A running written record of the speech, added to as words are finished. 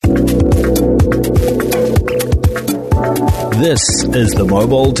This is the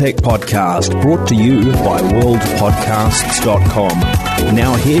Mobile Tech Podcast, brought to you by worldpodcasts.com.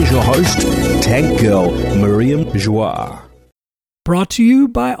 Now here's your host, Tech Girl, Miriam Joie. Brought to you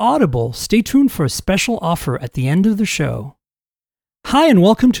by Audible. Stay tuned for a special offer at the end of the show. Hi, and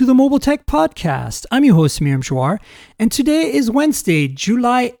welcome to the Mobile Tech Podcast. I'm your host, Miriam Joie, and today is Wednesday,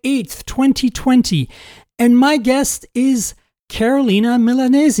 July 8th, 2020, and my guest is Carolina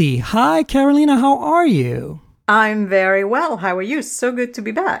Milanesi. Hi, Carolina, how are you? I'm very well. How are you? So good to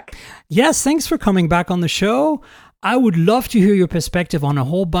be back. Yes, thanks for coming back on the show. I would love to hear your perspective on a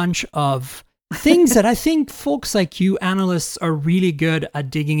whole bunch of things that I think folks like you, analysts, are really good at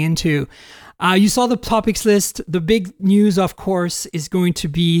digging into. You saw the topics list. The big news, of course, is going to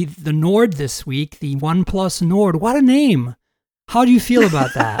be the Nord this week, the OnePlus Nord. What a name. How do you feel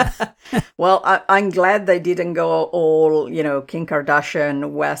about that? Well, I'm glad they didn't go all, Kim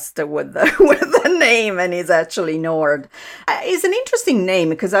Kardashian West with the name, and it's actually Nord. It's an interesting name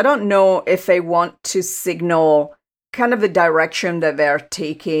because I don't know if they want to signal kind of the direction that they're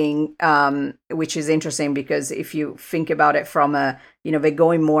taking, which is interesting because if you think about it from they're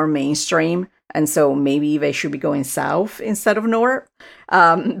going more mainstream. And so maybe they should be going south instead of north.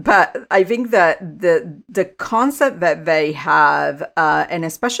 But I think that the concept that they have, and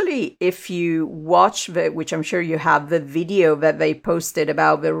especially if you watch, which I'm sure you have, the video that they posted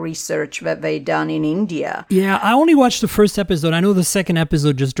about the research that they done in India. Yeah, I only watched the first episode. I know the second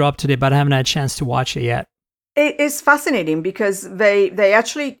episode just dropped today, but I haven't had a chance to watch it yet. It is fascinating because they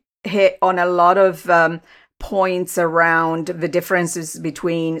actually hit on a lot of points around the differences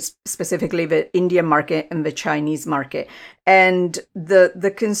between specifically the Indian market and the Chinese market. And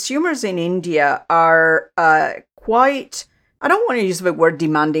the consumers in India are quite, I don't want to use the word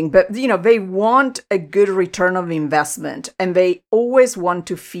demanding, but they want a good return of investment, and they always want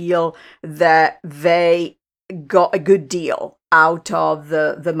to feel that they got a good deal out of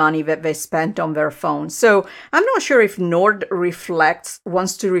the money that they spent on their phone. So I'm not sure if Nord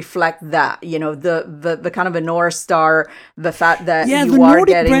wants to reflect that, the kind of a North Star, the fact that the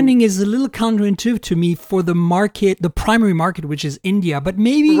Nordic branding is a little counterintuitive to me for the market, the primary market, which is India. But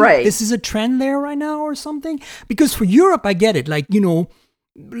maybe This is a trend there right now or something. Because for Europe, I get it.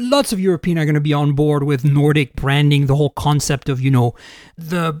 Lots of Europeans are going to be on board with Nordic branding, the whole concept of,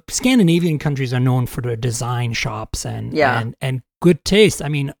 the Scandinavian countries are known for their design shops and good taste. I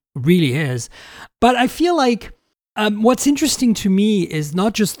mean, really is. But I feel like what's interesting to me is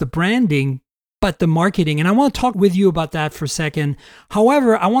not just the branding, but the marketing. And I want to talk with you about that for a second.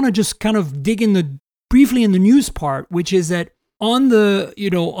 However, I want to just kind of dig briefly in the news part, which is that on the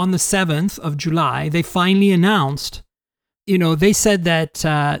 7th of July, they finally announced, they said that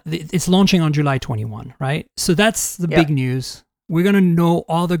it's launching on July 21, right? So that's the big news. We're going to know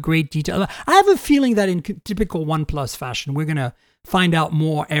all the great detail. I have a feeling that in typical OnePlus fashion, we're going to find out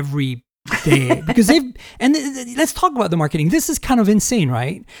more every day because let's talk about the marketing. This is kind of insane,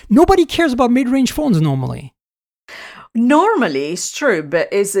 right? Nobody cares about mid-range phones normally. Normally, it's true, but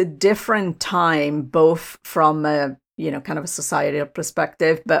it's a different time, both from a kind of a societal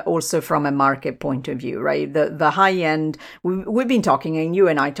perspective, but also from a market point of view, right? The high end, we've been talking, and you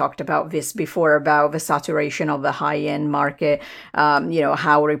and I talked about this before, about the saturation of the high end market,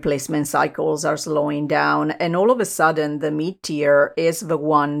 how replacement cycles are slowing down. And all of a sudden, the mid tier is the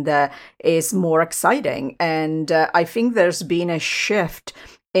one that is more exciting. And I think there's been a shift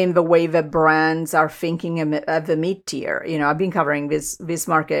in the way that brands are thinking of the mid-tier. I've been covering this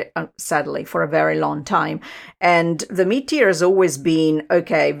market, sadly, for a very long time. And the mid-tier has always been,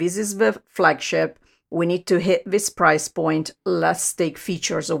 okay, this is the flagship. We need to hit this price point. Let's take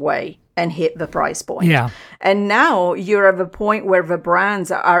features away and hit the price point. Yeah. And now you're at the point where the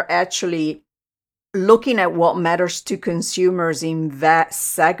brands are actually looking at what matters to consumers in that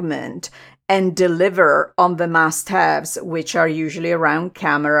segment and deliver on the must-haves, which are usually around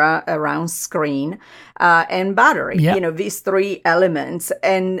camera, around screen, and battery. Yep. These three elements,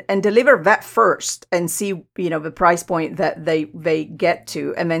 and deliver that first, and see the price point that they get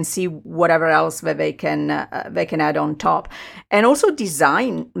to, and then see whatever else that they can add on top. And also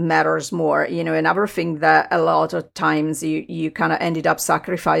design matters more. Another thing that a lot of times you kind of ended up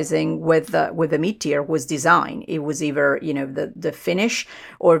sacrificing with the mid-tier was design. It was either the finish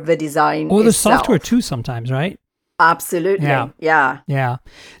or the design. Or the software too sometimes, right? Absolutely. Yeah.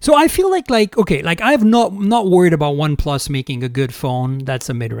 So I feel like I'm not worried about OnePlus making a good phone that's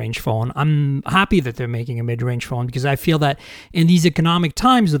a mid-range phone. I'm happy that they're making a mid-range phone because I feel that in these economic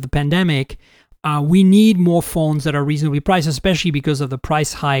times of the pandemic, we need more phones that are reasonably priced, especially because of the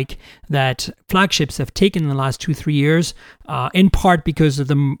price hike that flagships have taken in the last 2-3 years, in part because of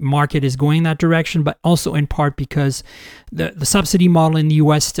the market is going that direction, but also in part because the subsidy model in the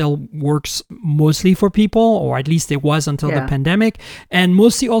US still works mostly for people, or at least it was until the pandemic, and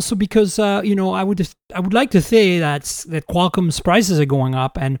mostly also because, I would like to say that Qualcomm's prices are going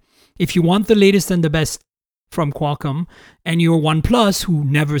up, and if you want the latest and the best from Qualcomm, and you're OnePlus, who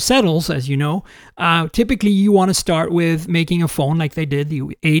never settles, as you know, typically you want to start with making a phone like they did,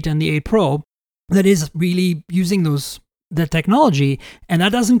 the 8 and the 8 Pro, that is really using the technology, and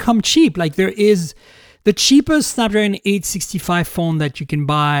that doesn't come cheap. Like, there is the cheapest Snapdragon 865 phone that you can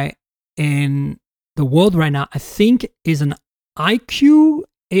buy in the world right now, I think, is an IQOO,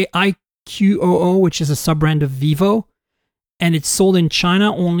 which is a sub-brand of Vivo. And it's sold in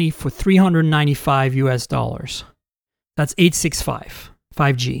China only for $395 US. That's 865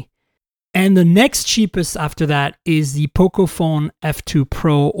 5G. And the next cheapest after that is the Pocophone F2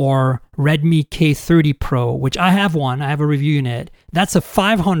 Pro or Redmi K30 Pro, which I have one. I have a review unit. That's a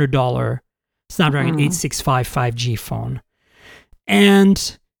 $500 Snapdragon 865 5G phone.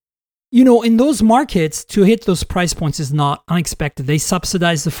 And, in those markets, to hit those price points is not unexpected. They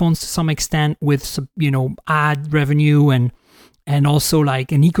subsidize the phones to some extent with, ad revenue and also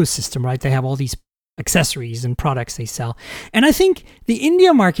like an ecosystem, right? They have all these accessories and products they sell. And I think the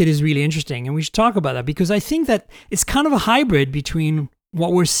India market is really interesting, and we should talk about that because I think that it's kind of a hybrid between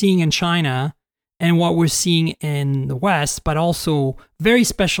what we're seeing in China and what we're seeing in the West, but also very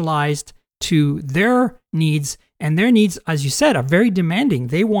specialized to their needs. And their needs, as you said, are very demanding.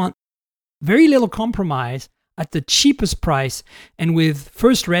 They want very little compromise at the cheapest price. And with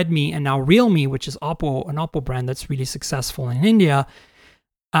first Redmi and now Realme, which is an Oppo brand that's really successful in India,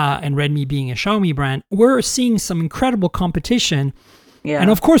 and Redmi being a Xiaomi brand, we're seeing some incredible competition. Yeah.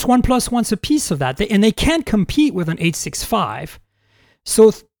 And of course, OnePlus wants a piece of that. And they can't compete with an 865.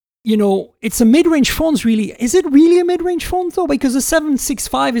 So, it's a mid-range phone. Is it really a mid-range phone though? Because the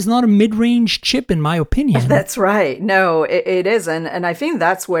 765 is not a mid-range chip, in my opinion. That's right. No, it isn't. And I think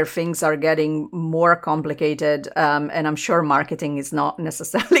that's where things are getting more complicated. And I'm sure marketing is not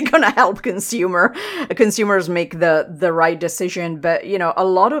necessarily going to help consumers make the right decision. But, a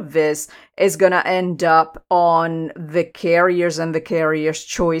lot of this is going to end up on the carriers and the carriers'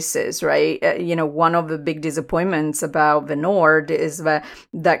 choices, right? One of the big disappointments about the Nord is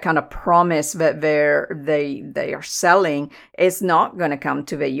that kind of promise that they are selling is not going to come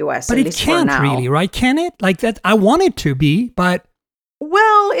to the US. But it can't really, right? Can it? Like that, I want it to be, but...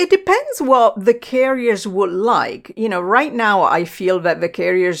 Well, it depends what the carriers would like. Right now, I feel that the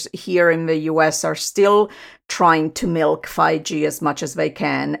carriers here in the US are still trying to milk 5G as much as they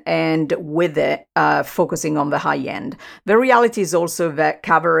can, and with it, focusing on the high end. The reality is also that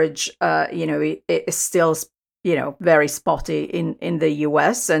coverage, it is still very spotty in the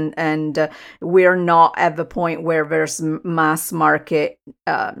US, and we're not at the point where there's mass market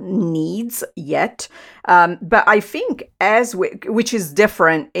needs yet. But I think which is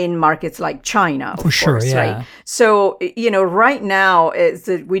different in markets like China, of course, yeah. Right? So, right now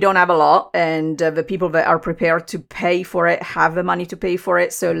we don't have a lot, and the people that are prepared to pay for it have the money to pay for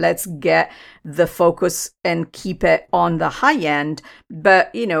it. So let's get the focus and keep it on the high end.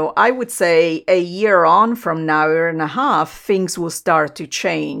 But, I would say a year on from now, year and a half, things will start to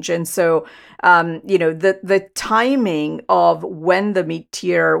change. And so, the timing of when the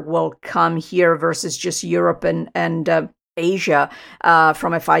mid-tier will come here versus just Europe and Asia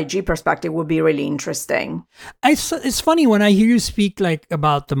from a 5G perspective would be really interesting. It's funny when I hear you speak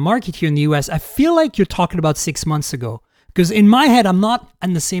about the market here in the US, I feel like you're talking about 6 months ago. Because in my head, I'm not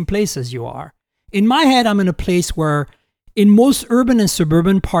in the same place as you are. In my head, I'm in a place where in most urban and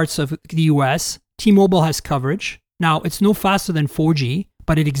suburban parts of the US, T-Mobile has coverage. Now, it's no faster than 4G,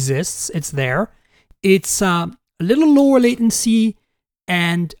 but it exists. It's there. It's a little lower latency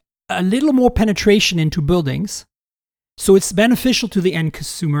and a little more penetration into buildings. So it's beneficial to the end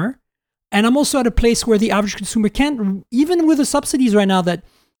consumer. And I'm also at a place where the average consumer can't, even with the subsidies right now that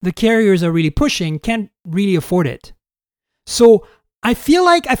the carriers are really pushing, can't really afford it. So I feel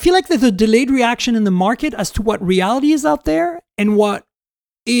like there's a delayed reaction in the market as to what reality is out there and what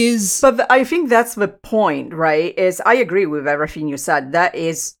is... But I think that's the point, right? I agree with everything you said. That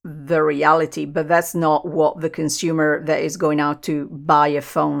is the reality, but that's not what the consumer that is going out to buy a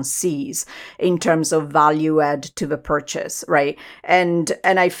phone sees in terms of value add to the purchase, right? And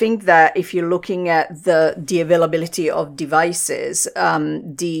I think that if you're looking at the availability of devices,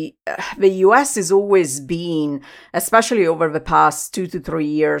 the US has always been, especially over the past 2 to 3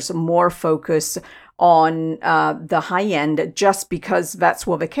 years, more focused on the high end just because that's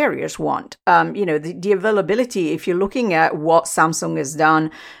what the carriers want. The availability, if you're looking at what Samsung has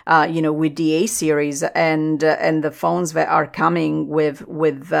done, with the A series and the phones that are coming with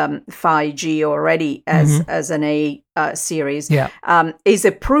 5G already as an A series, is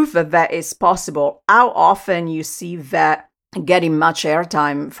a proof that is possible. How often you see that getting much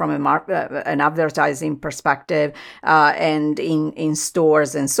airtime from an advertising perspective and in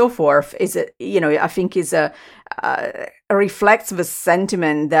stores and so forth I think reflects the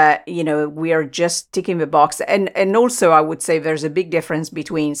sentiment that we are just ticking the box, and also I would say there's a big difference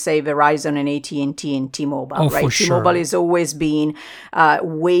between, say, Verizon and AT&T and T-Mobile, right? For sure. T-Mobile has always been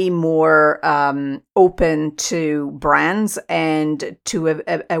way more open to brands and to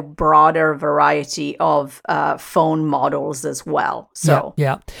a broader variety of phone models as well. So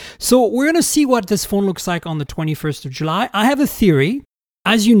So we're gonna see what this phone looks like on the 21st of July. I have a theory.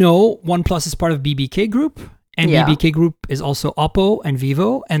 As you know, OnePlus is part of BBK Group. And BBK Group is also Oppo and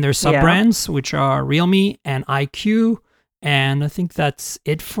Vivo, and their sub-brands, which are Realme and IQ, and I think that's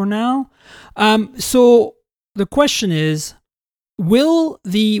it for now. So the question is, will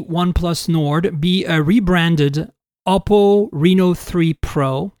the OnePlus Nord be a rebranded Oppo Reno 3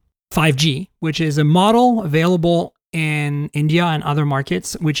 Pro 5G, which is a model available in India and other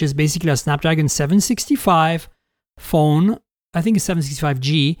markets, which is basically a Snapdragon 765 phone, I think it's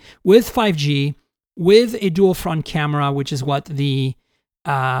 765G, with 5G, with a dual front camera, which is what the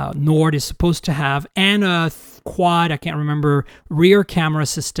Nord is supposed to have, and a quad, I can't remember, rear camera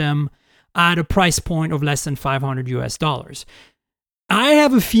system at a price point of less than $500. I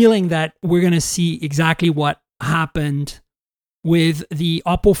have a feeling that we're going to see exactly what happened with the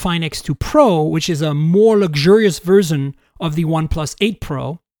Oppo Find X2 Pro, which is a more luxurious version of the OnePlus 8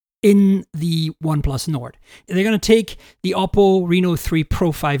 Pro, in the OnePlus Nord. They're going to take the Oppo Reno 3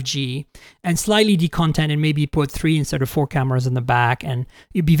 Pro 5G and slightly decontent and maybe put 3 instead of 4 cameras in the back, and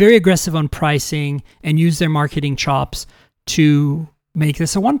you'd be very aggressive on pricing and use their marketing chops to make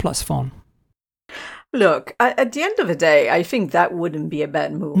this a OnePlus phone. Look, at the end of the day, I think that wouldn't be a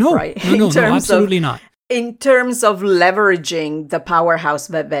bad move, right? No, absolutely not. In terms of leveraging the powerhouse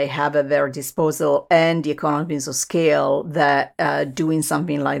that they have at their disposal and the economies of scale that doing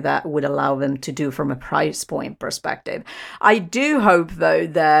something like that would allow them to do from a price point perspective. I do hope, though,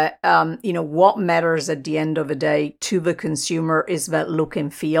 that what matters at the end of the day to the consumer is that look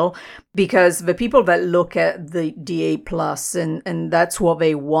and feel, because the people that look at the A Plus and that's what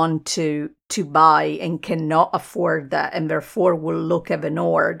they want to buy and cannot afford that, and therefore will look at the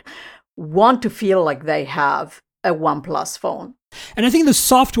Nord, want to feel like they have a OnePlus phone. And I think the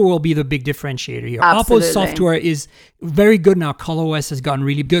software will be the big differentiator here. Absolutely. Oppo's software is very good now. ColorOS has gotten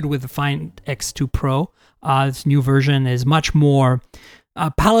really good with the Find X2 Pro. This new version is much more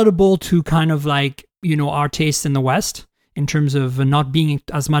palatable to kind of like, our taste in the West, in terms of not being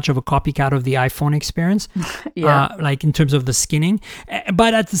as much of a copycat of the iPhone experience, like in terms of the skinning.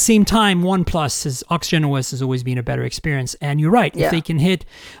 But at the same time, OnePlus, Oxygen OS has always been a better experience. And you're right, if they can hit...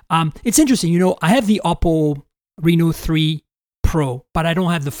 it's interesting, I have the Oppo Reno 3 Pro, but I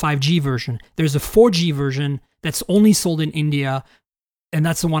don't have the 5G version. There's a 4G version that's only sold in India, and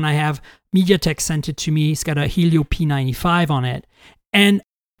that's the one I have. MediaTek sent it to me. It's got a Helio P95 on it. And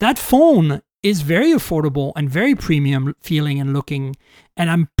that phone is very affordable and very premium feeling and looking. And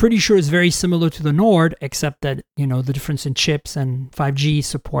I'm pretty sure it's very similar to the Nord, except that, the difference in chips and 5G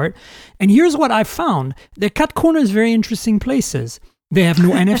support. And here's what I've found. They cut corners very interesting places. They have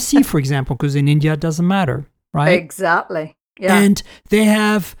no NFC, for example, because in India it doesn't matter, right? Exactly. Yeah. And they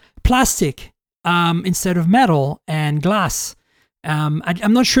have plastic instead of metal and glass. I'm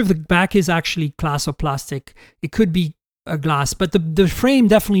not sure if the back is actually glass or plastic. It could be a glass, but the frame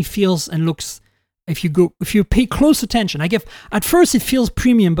definitely feels and looks, if you pay close attention, at first it feels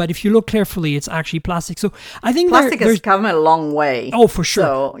premium, but if you look carefully, it's actually plastic. So I think plastic has come a long way. Oh, for sure.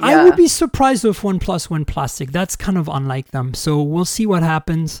 So, I would be surprised if OnePlus went plastic. That's kind of unlike them. So we'll see what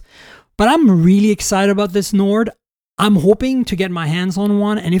happens. But I'm really excited about this Nord. I'm hoping to get my hands on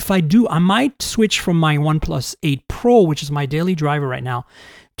one, and if I do, I might switch from my OnePlus 8 Pro, which is my daily driver right now,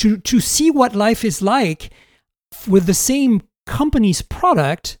 to see what life is like with the same company's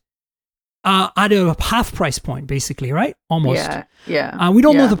product at a half price point, basically, right? Almost. Yeah. We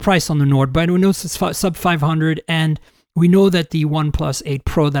don't know the price on the Nord, but we know it's sub 500, and we know that the OnePlus 8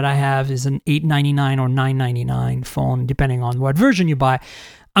 Pro that I have is an $899 or $999 phone, depending on what version you buy.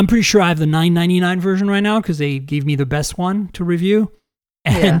 I'm pretty sure I have the $999 version right now because they gave me the best one to review,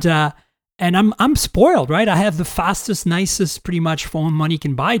 and I'm spoiled, right? I have the fastest, nicest, pretty much phone money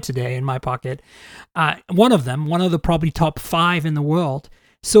can buy today in my pocket. One of the probably top 5 in the world.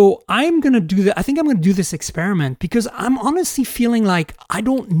 So I'm going to do that. I think I'm going to do this experiment because I'm honestly feeling like I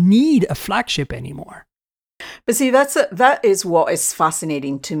don't need a flagship anymore. But see, that is what is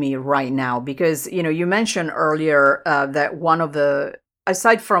fascinating to me right now, because, you mentioned earlier that one of the,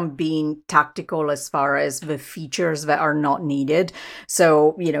 aside from being tactical as far as the features that are not needed,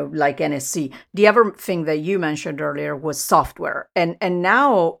 so, like NSC, the other thing that you mentioned earlier was software. And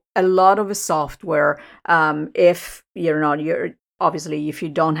now a lot of the software, if obviously, if you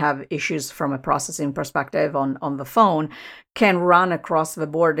don't have issues from a processing perspective on the phone, can run across the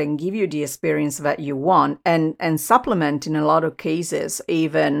board and give you the experience that you want, and supplement, in a lot of cases,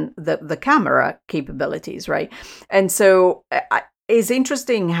 even the camera capabilities, right? And so it's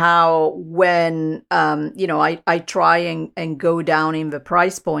interesting how when, I try and go down in the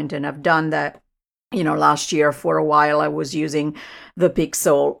price point, and I've done that. Last year for a while, I was using the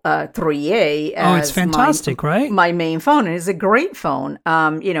Pixel 3a. Oh, it's fantastic, right? My main phone. And it's a great phone.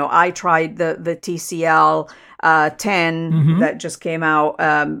 I tried the TCL 10 that just came out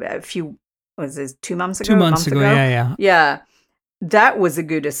was this 2 months ago? 2 months ago, yeah. Yeah. That was a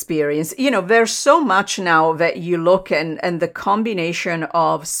good experience. There's so much now that you look and the combination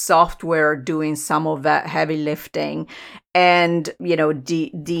of software doing some of that heavy lifting and,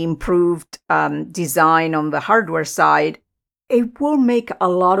 the improved design on the hardware side, it will make a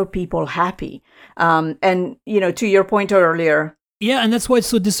lot of people happy. And, to your point earlier, yeah, and that's why it's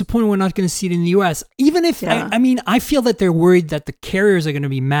so disappointing we're not going to see it in the US. Even if, I feel that they're worried that the carriers are going to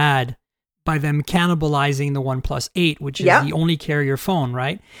be mad by them cannibalizing the OnePlus 8, which is the only carrier phone,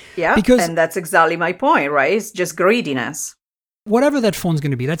 right? Yeah, and that's exactly my point, right? It's just greediness. Whatever that phone's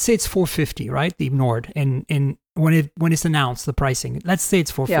going to be, let's say it's $450, right? The Nord, and when it's announced, the pricing, let's say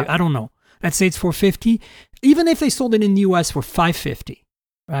it's $450. Yeah. I don't know. Let's say it's $450. Even if they sold it in the US for $550,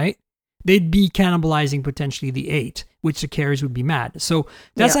 right? They'd be cannibalizing potentially the 8, which the carriers would be mad. So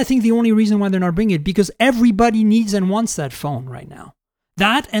that's, I think, the only reason why they're not bringing it, because everybody needs and wants that phone right now.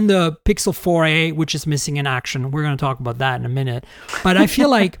 That and the Pixel 4a, which is missing in action. We're going to talk about that in a minute. But I feel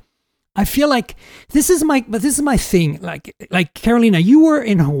like this is my thing. Like Carolina, you were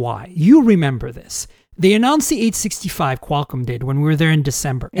in Hawaii. You remember this. They announced the 865, Qualcomm did, when we were there in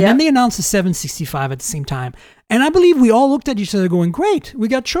December. And then they announced the 765 at the same time. And I believe we all looked at each other going, great, we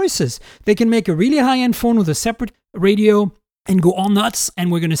got choices. They can make a really high-end phone with a separate radio and go all nuts,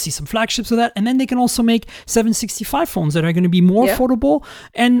 and we're going to see some flagships of that. And then they can also make 765 phones that are going to be more affordable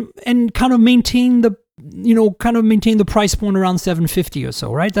and kind of maintain the price point around 750 or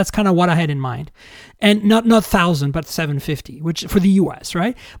so, right? That's kind of what I had in mind. And not 1,000, but 750, which for the US,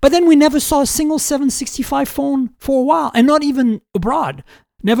 right? But then we never saw a single 765 phone for a while, and not even abroad.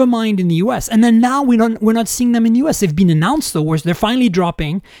 Never mind in the US. And then now we're not seeing them in the US. They've been announced though, where they're finally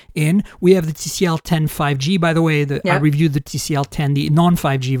dropping in. We have the TCL 10 5G. By the way, I reviewed the TCL 10, the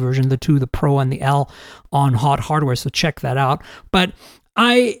non-5G version, the Pro and the L on Hot Hardware, so check that out. But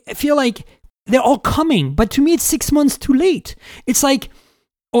I feel like they're all coming, but to me it's 6 months too late. It's like,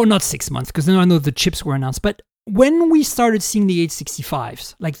 not 6 months, because then I know the chips were announced, but when we started seeing the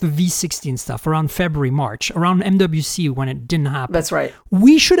 865s, like the V60 and stuff, around February, March, around MWC when it didn't happen. That's right.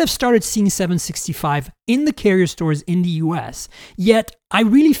 We should have started seeing 765 in the carrier stores in the US. Yet, I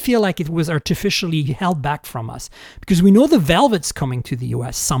really feel like it was artificially held back from us, because we know the Velvet's coming to the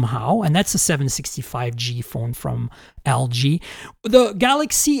US somehow, and that's a 765G phone from LG. The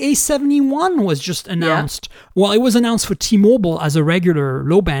Galaxy A71 was just announced. Yeah. Well, it was announced for T-Mobile as a regular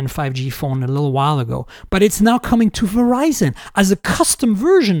low-band 5G phone a little while ago, but it's now coming to Verizon as a custom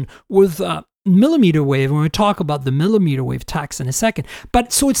version with millimeter wave, and we'll talk about the millimeter wave tax in a second.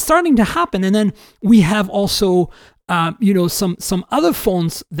 But so it's starting to happen, and then we have also some other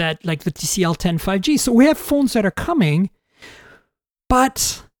phones that, like the TCL 10 5G. So we have phones that are coming,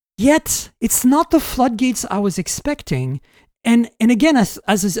 but yet it's not the floodgates I was expecting. And again,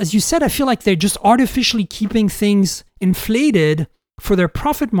 as you said, I feel like they're just artificially keeping things inflated for their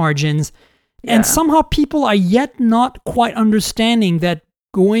profit margins. Yeah. And somehow people are yet not quite understanding that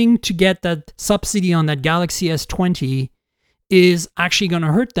going to get that subsidy on that Galaxy S20 is actually going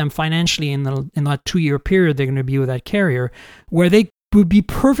to hurt them financially in that 2-year period they're going to be with that carrier, where they would be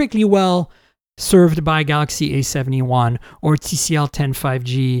perfectly well served by Galaxy A71 or TCL 10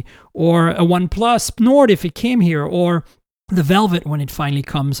 5G or a OnePlus Nord if it came here, or the Velvet when it finally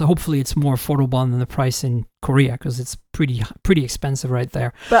comes. Hopefully it's more affordable than the price in Korea, because it's pretty expensive right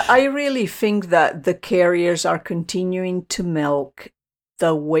there. But I really think that the carriers are continuing to milk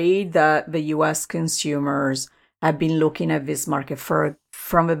the way that the US consumers have been looking at this market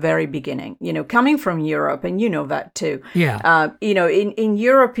from the very beginning, coming from Europe, and that too. Yeah. In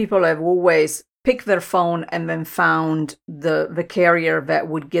Europe, people have always pick their phone and then found the carrier that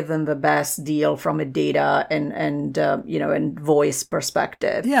would give them the best deal from a data and voice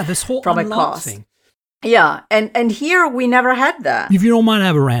perspective. Yeah, this whole from unlock a cost thing. Yeah, and here we never had that. If you don't mind, I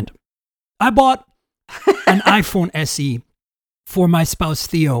have a rant. I bought an iPhone SE for my spouse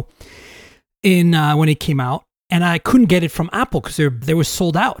Theo when it came out, and I couldn't get it from Apple because they were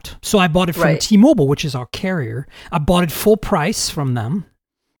sold out. So I bought it from T-Mobile, which is our carrier. I bought it full price from them,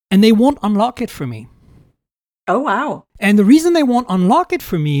 and they won't unlock it for me. Oh wow! And the reason they won't unlock it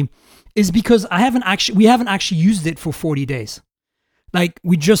for me is because we haven't actually used it for 40 days. Like,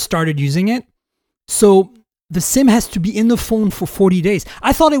 we just started using it. So the SIM has to be in the phone for 40 days.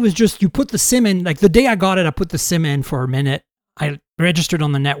 I thought it was just you put the SIM in, like the day I got it, I put the SIM in for a minute. I registered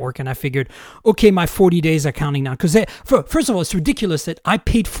on the network and I figured, okay, my 40 days are counting now. Because first of all, it's ridiculous that I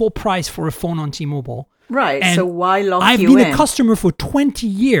paid full price for a phone on T-Mobile. Right, so why lock I've you been in? a customer for 20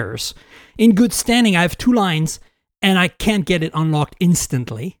 years in good standing. I have 2 lines and I can't get it unlocked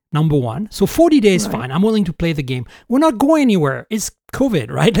instantly, number one. So 40 days, fine. I'm willing to play the game. We're not going anywhere. It's COVID,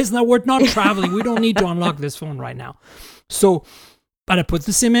 right? We're not traveling. We don't need to unlock this phone right now. So, but I put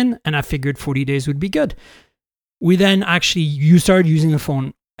the SIM in and I figured 40 days would be good. We then you started using the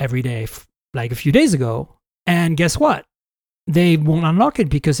phone every day, like a few days ago. And guess what? They won't unlock it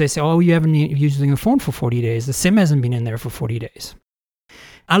because they say, oh, you haven't been using the phone for 40 days. The SIM hasn't been in there for 40 days.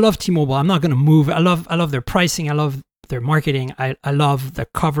 I love T-Mobile. I'm not going to move. I love their pricing. I love their marketing. I love the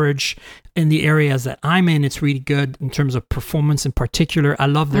coverage in the areas that I'm in. It's really good in terms of performance in particular. I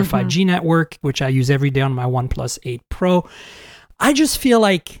love their 5G network, which I use every day on my OnePlus 8 Pro. I just feel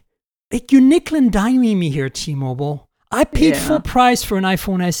like you're nickel and diming me here, T-Mobile. I paid full price for an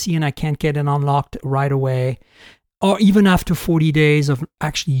iPhone SE and I can't get it unlocked right away. Or even after 40 days of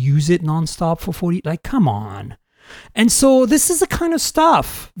actually use it nonstop for 40. Like, come on. And so this is the kind of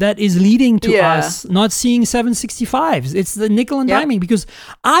stuff that is leading to us not seeing 765s. It's the nickel and diming because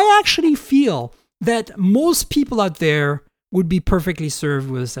I actually feel that most people out there would be perfectly served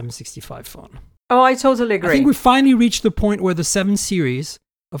with a 765 phone. Oh, I totally agree. I think we finally reached the point where the 7 series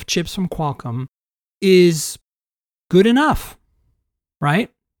of chips from Qualcomm is good enough,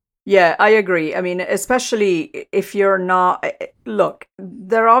 right? Yeah, I agree. I mean, especially if you're not... Look,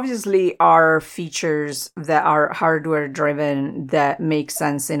 there obviously are features that are hardware driven that make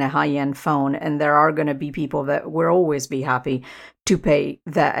sense in a high-end phone. And there are going to be people that will always be happy to pay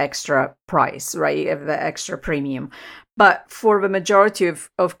that extra price, right? The extra premium. But for the majority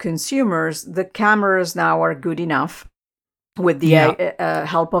of consumers, the cameras now are good enough with the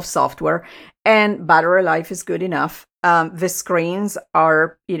help of software, and battery life is good enough. The screens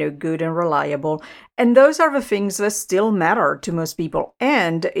are, good and reliable. And those are the things that still matter to most people.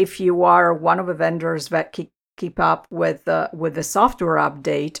 And if you are one of the vendors that keep up with the software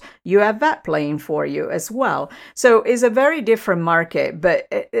update, you have that playing for you as well. So it's a very different market.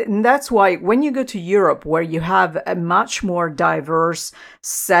 And that's why when you go to Europe, where you have a much more diverse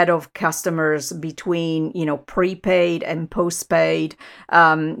set of customers between, prepaid and postpaid,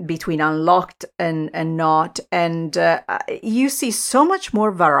 between unlocked and not, and you see so much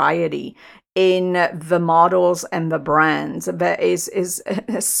more variety in the models and the brands that is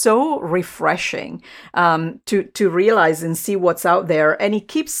so refreshing to realize and see what's out there. And it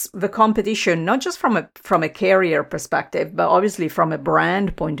keeps the competition, not just from a carrier perspective, but obviously from a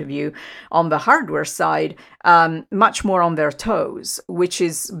brand point of view on the hardware side, much more on their toes, which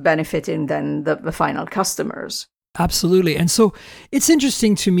is benefiting then the final customers. Absolutely. And so it's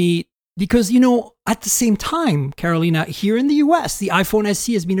interesting to me because, at the same time, Carolina, here in the US, the iPhone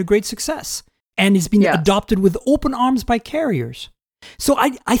SE has been a great success and it's been adopted with open arms by carriers. So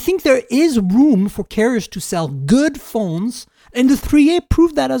I think there is room for carriers to sell good phones, and the 3A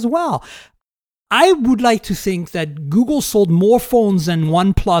proved that as well. I would like to think that Google sold more phones than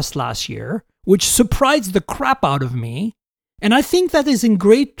OnePlus last year, which surprised the crap out of me. And I think that is in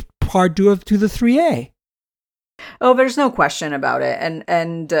great part due to the 3A. Oh, there's no question about it.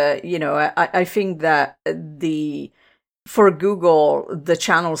 And I think that for Google, the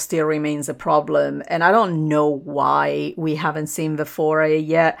channel still remains a problem. And I don't know why we haven't seen the 4A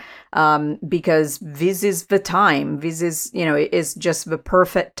yet, because this is the time. This is, it's just the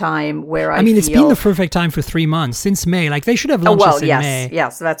perfect time where I mean, it's been the perfect time for 3 months, since May. Like, they should have launched this in May.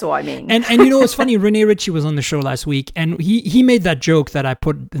 Yes, that's what I mean. And it's funny, Rene Ritchie was on the show last week, and he made that joke that I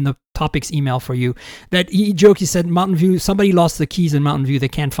put in the topics email for you, that he said, Mountain View, somebody lost the keys in Mountain View, they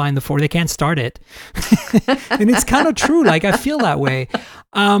can't find the 4, they can't start it. And it's kind of true. Like, I feel that way.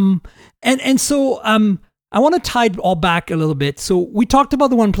 So I want to tie it all back a little bit. So we talked about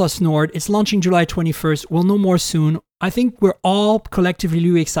the OnePlus Nord. It's launching July 21st. We'll know more soon. I think we're all collectively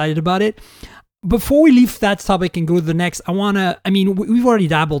really excited about it. before we leave that topic and go to the next, we've already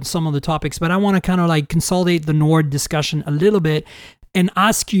dabbled some of the topics, but I want to kind of like consolidate the Nord discussion a little bit and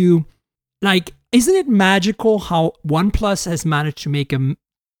ask you, like, isn't it magical how OnePlus has managed to make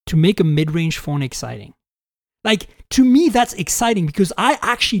a mid-range phone exciting? Like, to me, that's exciting because I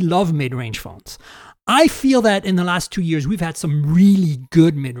actually love mid-range phones. I feel that in the last 2 years, we've had some really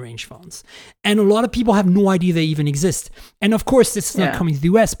good mid-range phones. And a lot of people have no idea they even exist. And of course, this is not coming to the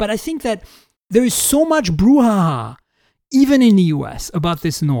US, but I think that there is so much brouhaha, even in the US, about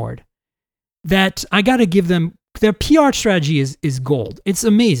this Nord, that I got to give them, their PR strategy is gold. It's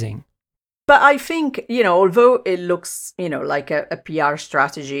amazing. But I think, although it looks, like a PR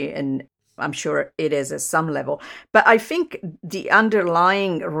strategy, and I'm sure it is at some level, but I think the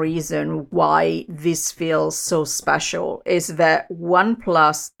underlying reason why this feels so special is that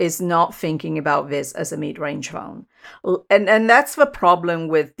OnePlus is not thinking about this as a mid-range phone. And that's the problem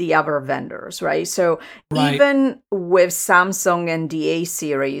with the other vendors, right? So even with Samsung and the A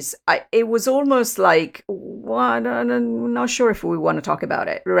series, it was almost like, I'm not sure if we want to talk about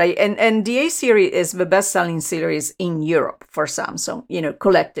it, right? And the A series is the best-selling series in Europe for Samsung,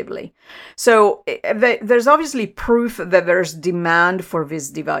 collectively. So there's obviously proof that there's demand for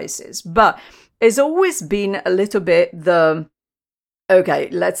these devices, but it's always been a little bit okay,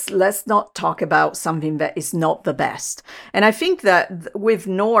 let's not talk about something that is not the best. And I think that with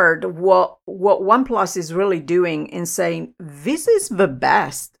Nord, what OnePlus is really doing in saying, this is the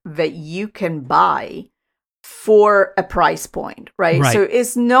best that you can buy for a price point, right? So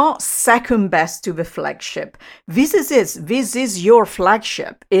it's not second best to the flagship. This is it. This is your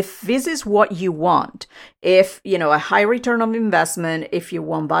flagship. If this is what you want, if, a high return on investment, if you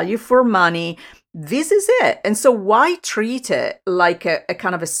want value for money, this is it. And so why treat it like a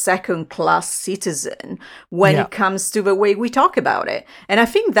kind of a second-class citizen when it comes to the way we talk about it? And I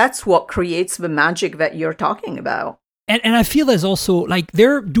think that's what creates the magic that you're talking about. And I feel there's also, like,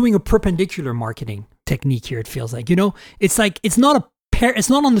 they're doing a perpendicular marketing technique here, it feels like. It's like, it's not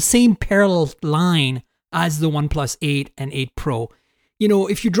on the same parallel line as the OnePlus 8 and 8 Pro.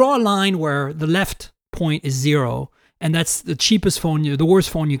 If you draw a line where the left point is 0, and that's the cheapest phone, the worst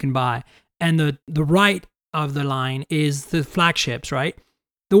phone you can buy, and the right of the line is the flagships, right?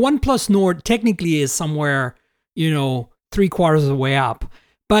 The OnePlus Nord technically is somewhere, 3/4 of the way up,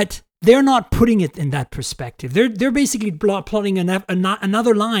 but they're not putting it in that perspective. They're basically plotting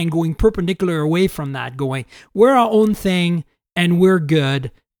another line going perpendicular away from that, going, we're our own thing and we're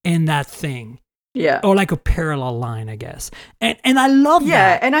good in that thing. Yeah. Or like a parallel line, I guess. And I love that.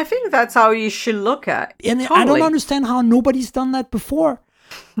 Yeah, and I think that's how you should look at it. And totally. I don't understand how nobody's done that before.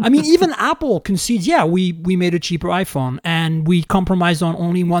 I mean, even Apple concedes, we made a cheaper iPhone and we compromised on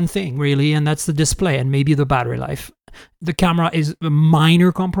only one thing, really, and that's the display and maybe the battery life. The camera is a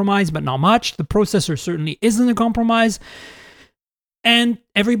minor compromise, but not much. The processor certainly isn't a compromise. And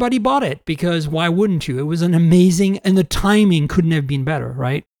everybody bought it because why wouldn't you? It was an amazing, and the timing couldn't have been better,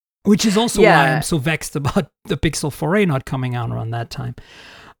 right? Which is also why I'm so vexed about the Pixel 4a not coming out around that time.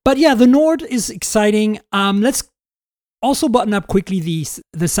 But yeah, the Nord is exciting. Let's also button up quickly the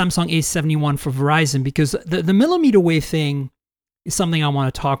Samsung A71 for Verizon, because the millimeter wave thing is something I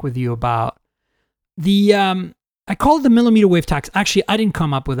want to talk with you about. I call it the millimeter wave tax. Actually, I didn't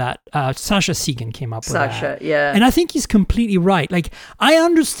come up with that. Sasha Segan came up with that. Yeah. And I think he's completely right. Like, I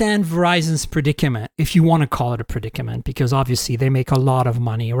understand Verizon's predicament, if you want to call it a predicament, because obviously they make a lot of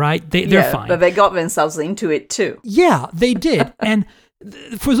money, right? They're fine. But they got themselves into it too. Yeah, they did. And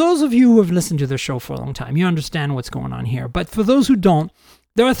for those of you who have listened to the show for a long time, you understand what's going on here. But for those who don't,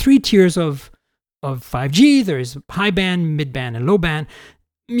 there are 3 tiers of 5G. There's high band, mid band, and low band.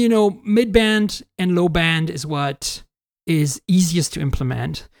 Mid-band and low band is what is easiest to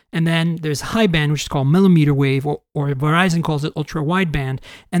implement. And then there's high band, which is called millimeter wave, or Verizon calls it ultra wideband.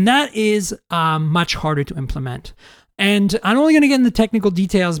 And that is much harder to implement. And I'm only going to get into technical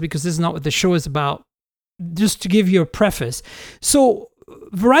details because this is not what the show is about, just to give you a preface. So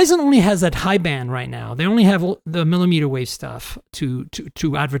Verizon only has that high band right now. They only have the millimeter wave stuff to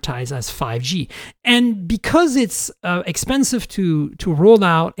advertise as 5G. And because it's expensive to roll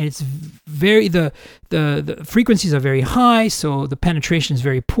out, and it's very the frequencies are very high, so the penetration is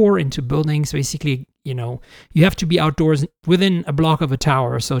very poor into buildings. Basically, you have to be outdoors within a block of a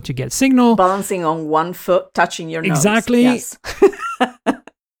tower or so to get signal. Balancing on one foot, touching your nose. Exactly. Yes.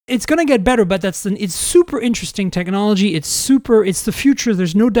 It's going to get better, but it's super interesting technology. It's the future.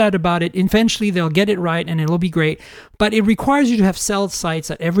 There's no doubt about it. Eventually they'll get it right and it'll be great, but it requires you to have cell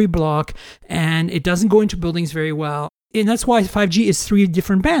sites at every block, and it doesn't go into buildings very well. and that's why 5G is 3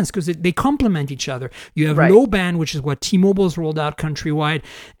 different bands, because they complement each other. You have low band, which is what T-Mobile's rolled out countrywide,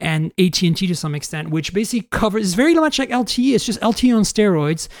 and AT&T to some extent, which basically covers, it's very much like LTE. It's just LTE on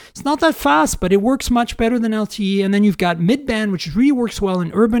steroids. It's not that fast, but it works much better than LTE. And then you've got mid-band, which really works well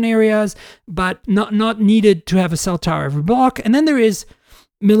in urban areas, but not needed to have a cell tower every block. And then there is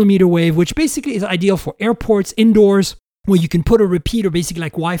millimeter wave, which basically is ideal for airports, indoors, where you can put a repeater, basically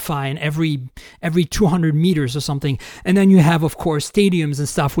like Wi-Fi, in every 200 meters or something. And then you have, of course, stadiums and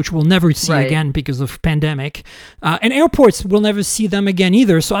stuff, which we'll never see again because of pandemic. And airports, we'll never see them again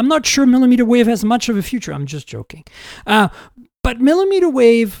either. So I'm not sure millimeter wave has much of a future. I'm just joking. But millimeter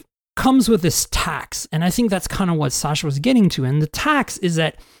wave comes with this tax. And I think that's kind of what Sasha was getting to. And the tax is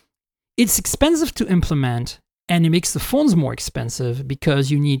that it's expensive to implement, and it makes the phones more expensive because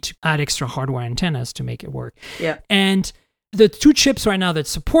you need to add extra hardware antennas to make it work. Yeah. And the 2 chips right now that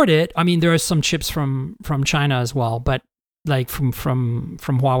support it, I mean, there are some chips from China as well, but like from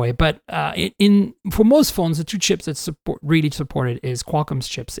Huawei. But for most phones, the 2 chips that really support it is Qualcomm's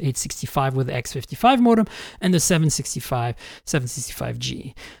chips, 865 with the X55 modem and the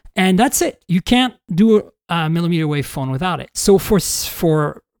 765G. And that's it. You can't do a millimeter wave phone without it. So for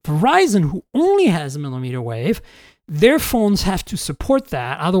Verizon, who only has a millimeter wave, their phones have to support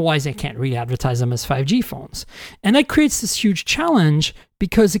that. Otherwise, they can't really advertise them as 5G phones. And that creates this huge challenge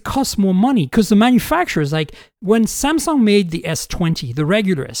because it costs more money. Because the manufacturers, like when Samsung made the S20, the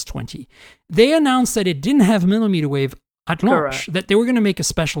regular S20, they announced that it didn't have millimeter wave at launch, that they were going to make a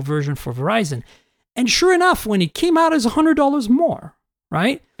special version for Verizon. And sure enough, when it came out, it was $100 more,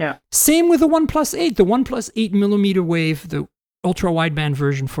 right? Yeah. Same with the OnePlus 8. The OnePlus 8 millimeter wave, the ultra-wideband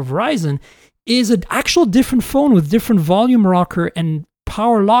version for Verizon, is an actual different phone with different volume rocker and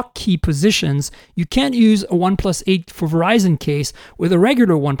power lock key positions. You can't use a OnePlus 8 for Verizon case with a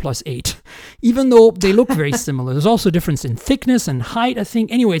regular OnePlus 8, even though they look very similar. There's also a difference in thickness and height, I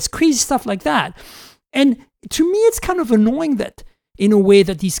think. Anyway, it's crazy stuff like that. And to me, it's kind of annoying that, in a way,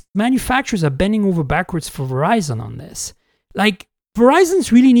 that these manufacturers are bending over backwards for Verizon on this. Like,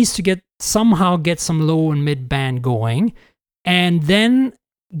 Verizon really needs to somehow get some low and mid band going, and then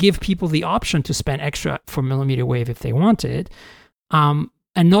give people the option to spend extra for millimeter wave if they want it,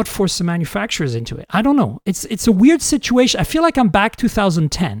 and not force the manufacturers into it. I don't know. It's a weird situation. I feel like I'm back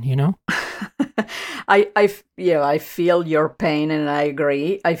 2010, you know? I feel your pain, and I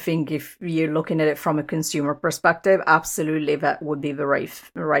agree. I think if you're looking at it from a consumer perspective, absolutely that would be the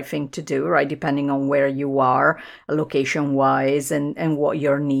right thing to do, right? Depending on where you are, location wise, and what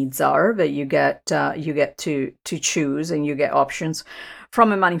your needs are, that you get to choose, and you get options.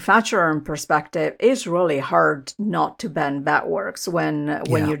 From a manufacturer perspective, it's really hard not to bend backwards when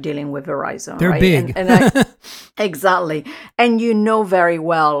you're dealing with Verizon. They're right? big. Exactly. And you know very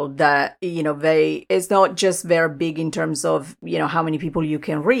well that, it's not just very big in terms of, how many people you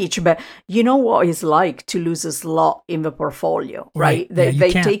can reach, but you know what it's like to lose a slot in the portfolio, right?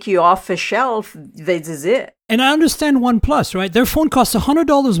 They take you off a shelf. This is it. And I understand OnePlus, right? Their phone costs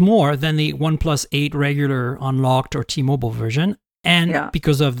 $100 more than the OnePlus 8 regular unlocked or T-Mobile version. And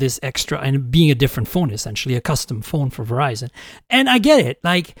because of this extra, and being a different phone, essentially a custom phone for Verizon. And I get it.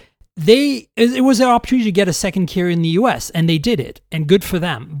 Like, it was their opportunity to get a second carrier in the US, and they did it, and good for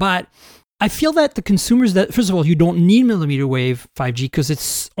them. But I feel that the consumers first of all, you don't need millimeter wave 5G because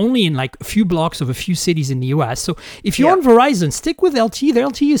it's only in like a few blocks of a few cities in the US. So if you're on Verizon, stick with LTE. The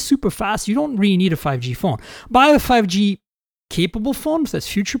LTE is super fast. You don't really need a 5G phone. Buy a 5G capable phone that's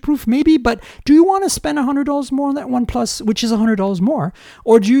future-proof, maybe, but do you want to spend $100 more on that OnePlus, which is $100 more,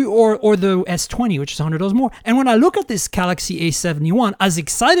 or or the S20, which is $100 more? And when I look at this Galaxy A71, as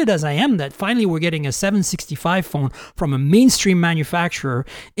excited as I am that finally we're getting a 765 phone from a mainstream manufacturer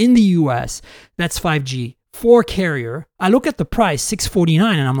in the US that's 5G for carrier, I look at the price, $649,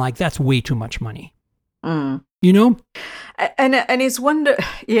 and I'm like, that's way too much money. You know? And it's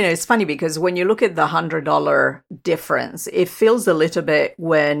it's funny because when you look at the $100 difference, it feels a little bit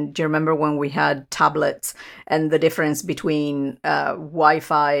do you remember when we had tablets and the difference between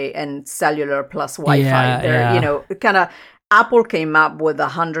Wi-Fi and cellular plus Wi-Fi? Kind of Apple came up with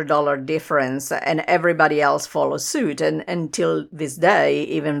 $100 difference and everybody else follows suit. And until this day,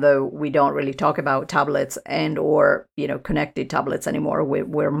 even though we don't really talk about tablets and or, connected tablets anymore,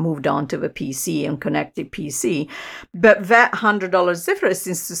 we're moved on to the PC and connected PC. But that $100 difference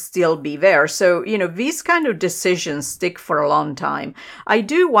seems to still be there. So, these kind of decisions stick for a long time. I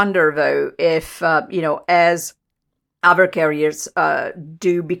do wonder, though, if, as other carriers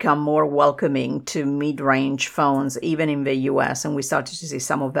do become more welcoming to mid-range phones, even in the US, and we started to see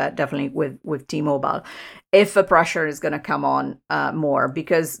some of that definitely with T-Mobile, if the pressure is going to come on more,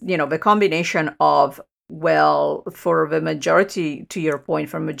 because, the combination of well, for the majority, to your point,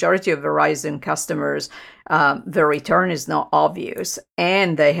 for majority of Verizon customers, the return is not obvious,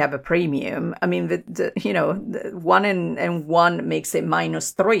 and they have a premium. I mean, the 1 and 1 makes it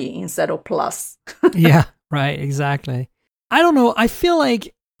 -3 instead of plus. Yeah, right, exactly. I don't know. I feel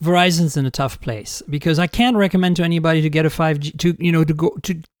like Verizon's in a tough place because I can't recommend to anybody to get a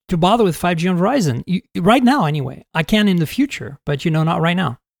 5G to bother with 5G on Verizon right now. Anyway, I can in the future, but not right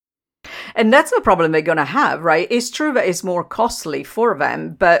now. And that's the problem they're going to have, right? It's true that it's more costly for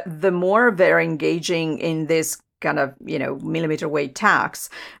them, but the more they're engaging in this kind of, millimeter wave tax,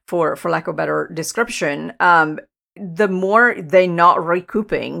 for lack of a better description, the more they're not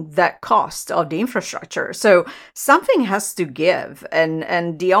recouping that cost of the infrastructure. So something has to give.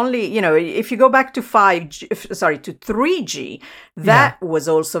 And the only, if you go back to 3G, that was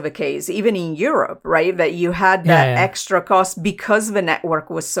also the case, even in Europe, right? That you had that extra cost because the network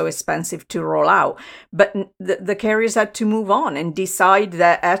was so expensive to roll out. But the carriers had to move on and decide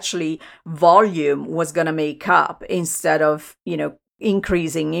that actually volume was going to make up instead of,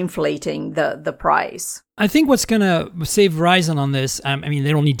 inflating the price. I think what's going to save Verizon on this, I mean,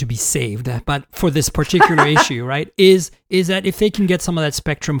 they don't need to be saved, but for this particular issue, right, is that if they can get some of that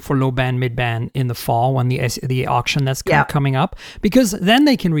spectrum for low band, mid band in the fall when the auction that's coming up, because then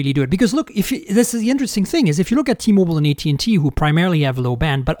they can really do it. Because look, this is the interesting thing is if you look at T-Mobile and AT&T, who primarily have low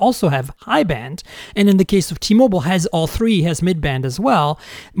band, but also have high band, and in the case of T-Mobile has all three, has mid band as well,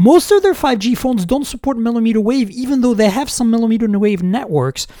 most of their 5G phones don't support millimeter wave, even though they have some millimeter wave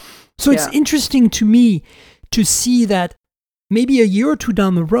networks. So it's interesting to me to see that maybe a year or two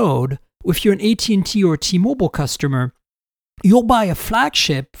down the road, if you're an AT&T or T-Mobile customer, you'll buy a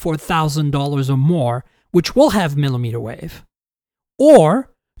flagship for $1,000 or more, which will have millimeter wave.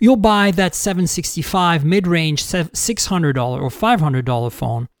 Or you'll buy that $765 mid-range $600 or $500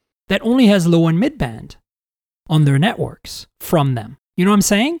 phone that only has low and mid-band on their networks from them. You know what I'm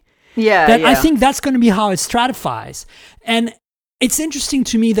saying? Yeah. I think that's going to be how it stratifies. And it's interesting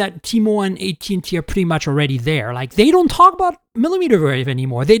to me that T-Mobile and AT&T are pretty much already there. Like, they don't talk about millimeter wave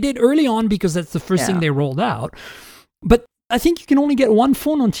anymore. They did early on because that's the first thing they rolled out. But I think you can only get one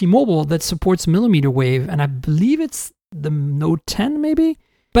phone on T-Mobile that supports millimeter wave, and I believe it's the Note 10 maybe?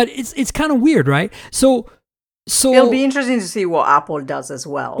 But it's kind of weird, right? So it'll be interesting to see what Apple does as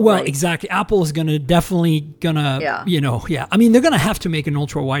well. Well, right? Exactly. Apple is definitely gonna, I mean, they're going to have to make an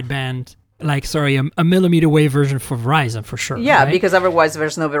ultra wideband, a millimeter wave version for Verizon for sure. Yeah, right? because otherwise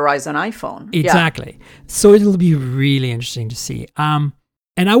there's no Verizon iPhone. Exactly. Yeah. So it'll be really interesting to see. And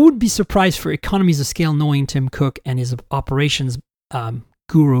I would be surprised for economies of scale, knowing Tim Cook and his operations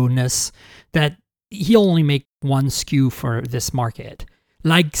guru-ness, that he'll only make one SKU for this market,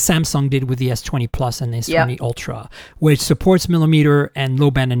 like Samsung did with the S20 Plus and the S20 Ultra, which supports millimeter and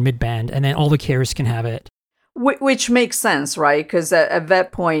low band and mid band, and then all the carriers can have it. Which makes sense, right? Because at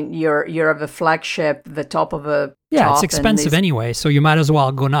that point, you're of a flagship, the top of a top, it's expensive anyway, so you might as well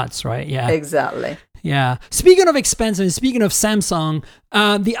go nuts, right? Yeah, exactly. Yeah. Speaking of expensive, speaking of Samsung,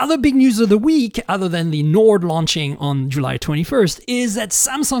 the other big news of the week, other than the Nord launching on July 21st, is that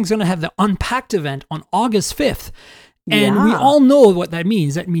Samsung's going to have the Unpacked event on August 5th. And we all know what that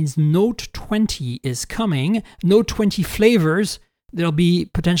means. That means Note 20 is coming. Note 20 flavors. There'll be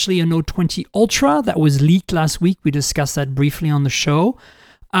potentially a Note 20 Ultra that was leaked last week. We discussed that briefly on the show.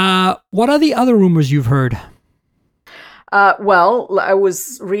 What are the other rumors you've heard? Well, I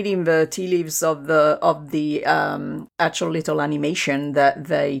was reading the tea leaves of the actual little animation that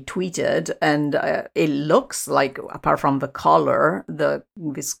they tweeted, and it looks like, apart from the color,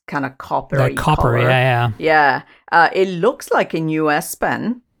 this kind of coppery copper, color, it looks like a new S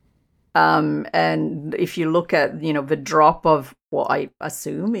Pen. And if you look at the drop of what I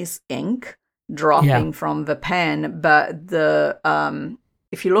assume is ink dropping from the pen, but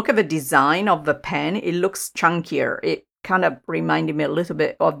if you look at the design of the pen, it looks chunkier. It kind of reminded me a little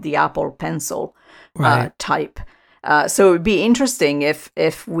bit of the Apple Pencil type. So it would be interesting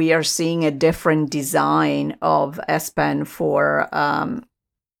if we are seeing a different design of S Pen for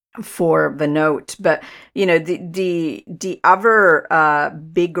the Note. But the other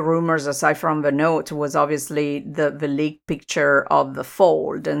big rumors aside from the Note was obviously the leaked picture of the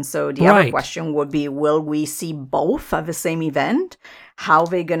Fold. And so the other question would be, will we see both at the same event? How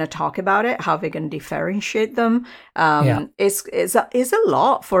they're going to talk about it, how they're going to differentiate them. Is a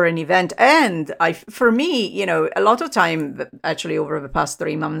lot for an event. And for me, a lot of time, actually over the past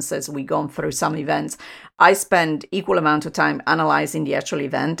 3 months, as we've gone through some events, I spend equal amount of time analyzing the actual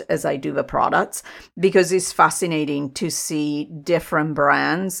event as I do the products, because it's fascinating to see different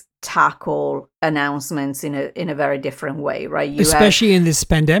brands tackle announcements in a very different way, right? Especially in this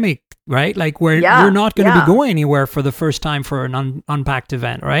pandemic right? Like we're not going to be going anywhere for the first time for an Unpacked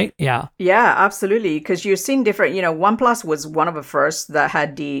event, right? Yeah. Yeah, absolutely. Because you've seen different, OnePlus was one of the first that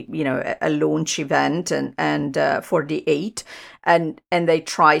had the, a launch event and for the 8 and they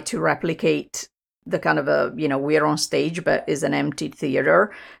try to replicate the kind of we're on stage, but is an empty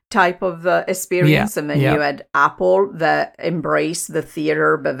theater type of experience. And then you had Apple that embraced the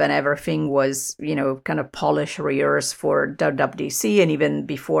theater, but then everything was, kind of polished rears for WWDC and even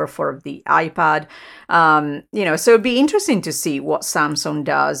before for the iPad. So it'd be interesting to see what Samsung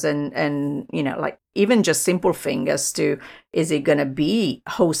does and like even just simple thing as to, is it going to be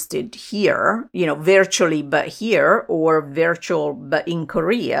hosted here, virtually, but here, or virtual, but in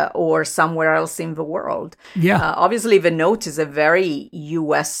Korea or somewhere else in the world? Yeah. Obviously, the Note is a very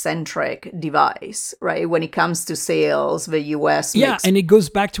US-centric device, right? When it comes to sales, the US and it goes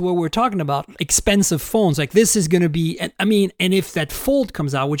back to what we're talking about, expensive phones. Like this is going to be, and if that Fold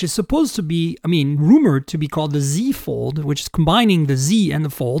comes out, which is supposed to be, rumored to be called the Z Fold, which is combining the Z and the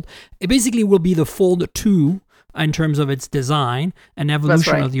Fold, it basically will be the Fold 2 in terms of its design and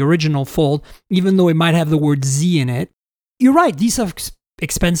evolution of the original Fold, even though it might have the word Z in it. You're right. These are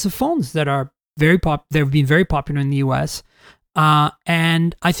expensive phones that are they've been very popular in the US.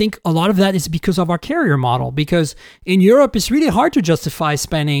 And I think a lot of that is because of our carrier model, because in Europe, it's really hard to justify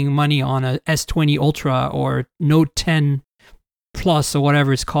spending money on a S20 Ultra or Note 10 Plus or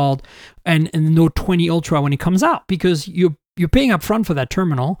whatever it's called, and the Note 20 Ultra when it comes out, because you're paying up front for that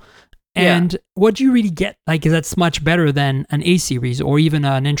terminal. And what you really get, like, that's much better than an A series or even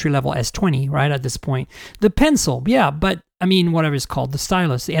an entry-level S20, right, at this point. The pencil, but, whatever it's called, the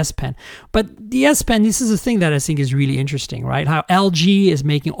stylus, the S Pen. But the S Pen, this is a thing that I think is really interesting, right? How LG is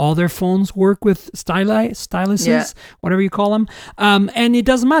making all their phones work with styluses, whatever you call them. And it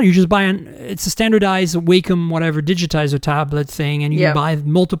doesn't matter. You just buy it's a standardized Wacom, whatever, digitizer tablet thing, and you can buy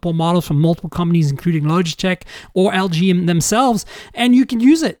multiple models from multiple companies, including Logitech or LG themselves, and you can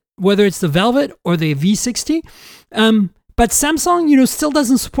use it, whether it's the Velvet or the V60. But Samsung, still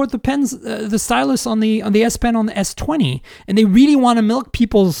doesn't support the pens, the stylus on the S Pen on the S20, and they really want to milk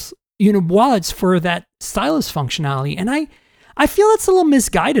people's wallets for that stylus functionality. And I feel it's a little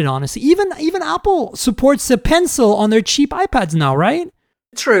misguided, honestly. Even Apple supports the pencil on their cheap iPads now, right?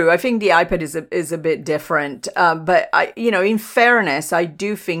 True. I think the iPad is a bit different, but in fairness, I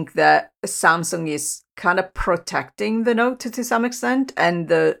do think that Samsung is kind of protecting the Note to some extent, and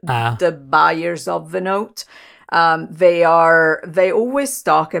the buyers of the Note. They always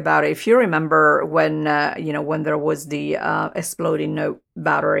talk about it. If you remember when there was the exploding Note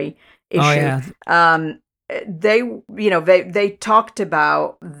battery issue, they talked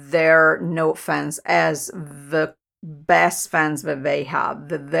about their Note fans as the best fans that they have,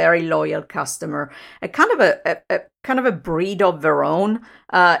 the very loyal customer, a kind of a breed of their own,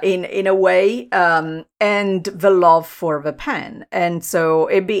 in a way, and the love for the pen. And so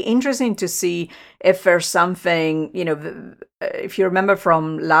it'd be interesting to see if there's something, if you remember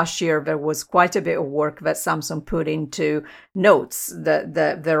from last year, there was quite a bit of work that Samsung put into Notes,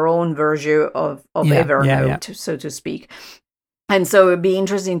 their own version of Evernote, so to speak. And so it'd be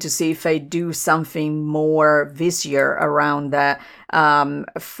interesting to see if they do something more this year around that,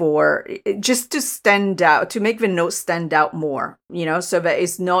 for just to stand out, to make the Note stand out more, so that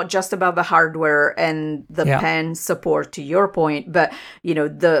it's not just about the hardware and the pen support, to your point, but,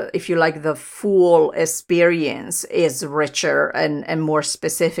 if you like, the full experience is richer and more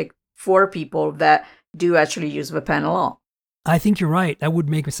specific for people that do actually use the pen a lot. I think you're right. That would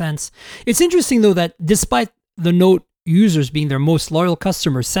make sense. It's interesting, though, that despite the Note users being their most loyal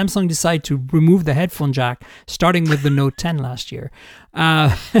customers, Samsung decided to remove the headphone jack, starting with the Note 10 last year.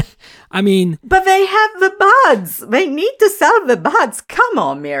 But they have the buds. They need to sell the buds. Come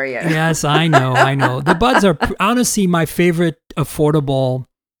on, Miriam. Yes, I know. The buds are honestly my favorite affordable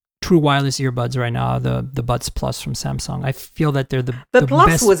true wireless earbuds right now, the Buds Plus from Samsung. I feel that they're the Plus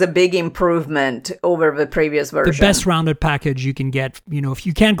best, was a big improvement over the previous version. The best rounded package you can get. If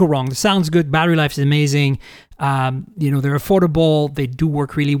you can't go wrong. The sound's good, battery life is amazing. They're affordable. They do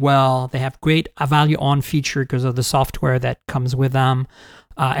work really well. They have great value on feature because of the software that comes with them.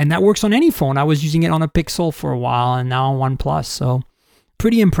 And that works on any phone. I was using it on a Pixel for a while and now on OnePlus. So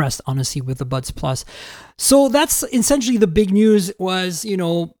pretty impressed, honestly, with the Buds Plus. So that's essentially the big news was,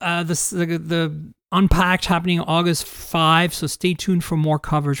 the Unpacked happening August 5. So stay tuned for more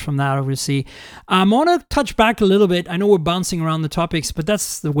coverage from that, obviously. I want to touch back a little bit. I know we're bouncing around the topics, but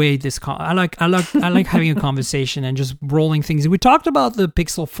that's the way I like having a conversation and just rolling things. We talked about the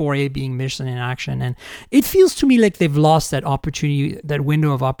Pixel 4a being missing in action, and it feels to me like they've lost that opportunity, that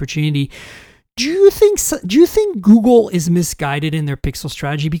window of opportunity Do you think Google is misguided in their Pixel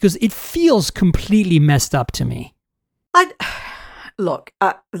strategy? Because it feels completely messed up to me. Look,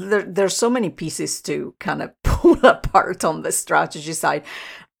 there's so many pieces to kind of pull apart on the strategy side.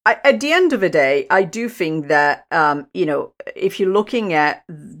 At the end of the day, I do think that, if you're looking at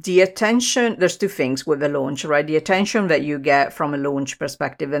the attention, there's two things with the launch, right? The attention that you get from a launch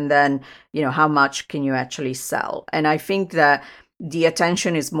perspective, and then, how much can you actually sell? And I think that the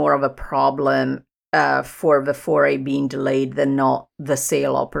attention is more of a problem for the 4A being delayed than not the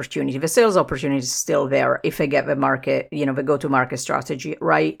sale opportunity. The sales opportunity is still there if they get the market, the go-to-market strategy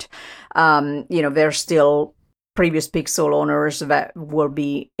right. There's still previous Pixel owners that will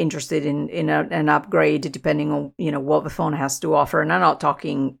be interested in an upgrade depending on, what the phone has to offer. And I'm not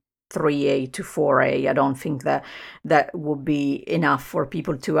talking 3A to 4A. I don't think that would be enough for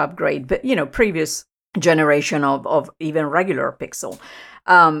people to upgrade. But, previous generation of even regular Pixel.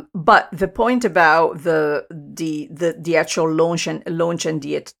 But the point about the actual launch and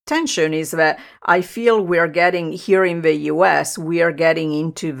the attention is that I feel we're getting here in the US, we are getting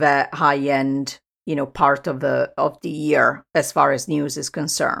into the high end, part of the year as far as news is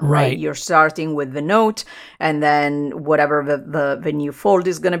concerned, right? You're starting with the Note, and then whatever the new Fold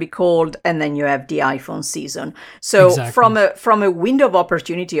is going to be called, and then you have the iPhone season. So exactly. from a window of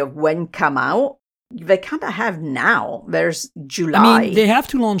opportunity of when come out, they kind of have now. There's July. I mean, they have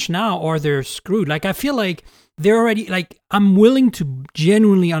to launch now or they're screwed. Like, I feel like they're already, like, I'm willing to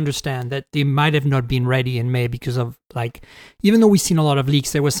genuinely understand that they might have not been ready in May because of, like, even though we've seen a lot of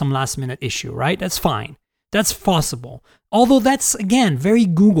leaks, there was some last minute issue, right? That's fine. That's possible. Although that's, again, very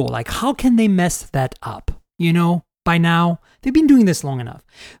Google. Like, how can they mess that up? By now, they've been doing this long enough.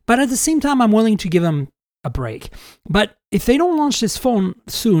 But at the same time, I'm willing to give them a break. But if they don't launch this phone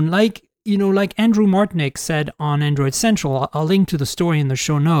soon, like Andrew Martinick said on Android Central, I'll link to the story in the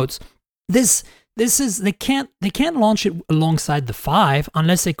show notes. This is they can't launch it alongside the 5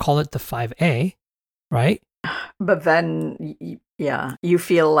 unless they call it the 5A, right? But then, you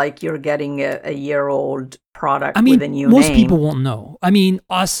feel like you're getting a year-old product with a new name. Most people won't know. I mean,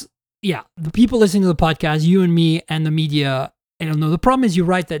 us, the people listening to the podcast, you and me and the media, I don't know. The problem is, you're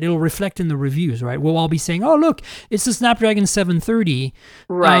right, that it'll reflect in the reviews, right? We'll all be saying, oh, look, it's the Snapdragon 730.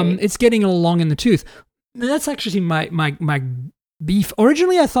 Right. It's getting a little long in the tooth. That's actually my beef.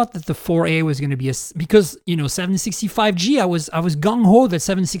 Originally, I thought that the 4A was going to be because, 765G, I was gung-ho that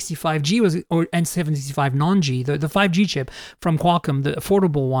 765G was, and 765 non-G, the 5G chip from Qualcomm, the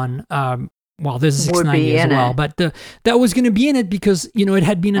affordable one, well, there's a 690 as well, but that was going to be in it because, it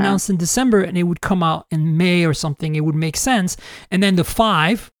had been announced in December and it would come out in May or something. It would make sense. And then the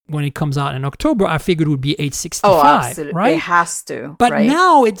 5, when it comes out in October, I figured it would be 865, absolutely. Right? It has to. But right?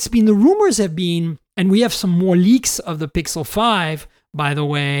 now the rumors have been, and we have some more leaks of the Pixel 5, by the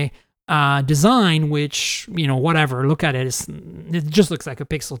way, design, which, whatever, look at it. It just looks like a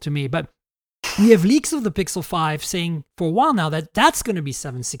Pixel to me, but we have leaks of the Pixel 5 saying for a while now that that's going to be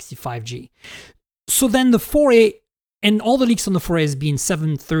 765G. So then the 4A, and all the leaks on the 4A has been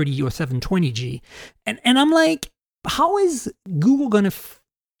 730 or 720G. And I'm like, how is Google going to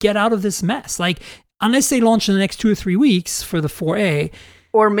get out of this mess? Like, unless they launch in the next 2 or 3 weeks for the 4A.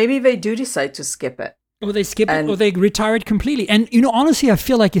 Or maybe they do decide to skip it. Or they skip it, or they retire it completely. And, honestly, I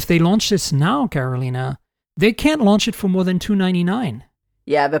feel like if they launch this now, Carolina, they can't launch it for more than $299.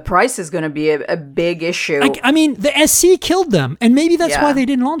 Yeah, the price is going to be a big issue. I mean, the SE killed them. And maybe that's why they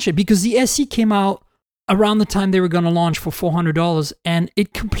didn't launch it, because the SE came out around the time they were going to launch for $400, and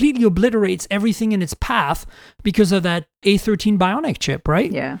it completely obliterates everything in its path because of that A13 Bionic chip,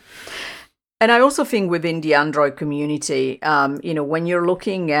 right? Yeah. And I also think within the Android community, when you're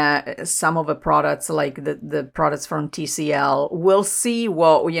looking at some of the products, like the products from TCL, we'll see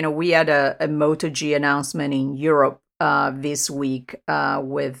what, we had a Moto G announcement in Europe this week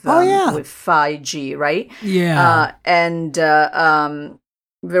with 5G, right? Yeah. And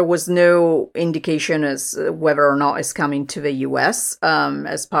there was no indication as whether or not it's coming to the US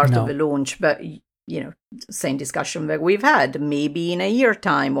as part of the launch, but same discussion that we've had, maybe in a year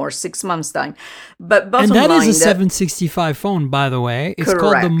time or 6 months time. But bottom and that line, is a 765 phone, by the way. It's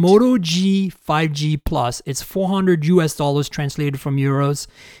called the Moto G 5G Plus. It's $400 translated from euros.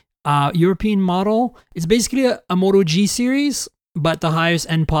 European model. It's basically a Moto G series, but the highest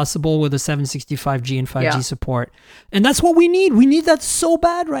end possible with a 765G and 5G support. And that's what we need. We need that so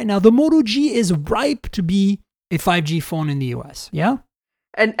bad right now. The Moto G is ripe to be a 5G phone in the US. Yeah?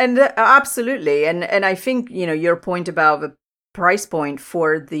 And absolutely. And I think, your point about price point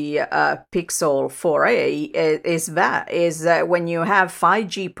for the Pixel 4a is when you have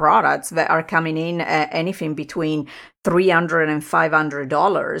 5G products that are coming in at anything between $300 and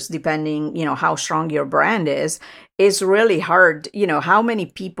 $500, depending, how strong your brand is. It's really hard. How many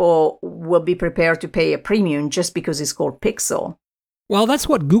people will be prepared to pay a premium just because it's called Pixel? Well, that's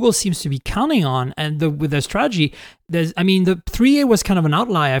what Google seems to be counting on, and with their strategy, the 3A was kind of an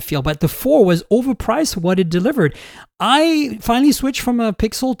outlier, I feel, but the 4 was overpriced for what it delivered. I finally switched from a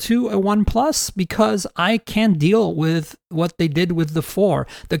Pixel to a OnePlus because I can't deal with what they did with the 4.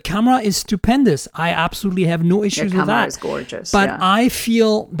 The camera is stupendous. I absolutely have no issues with that. The camera is gorgeous. But I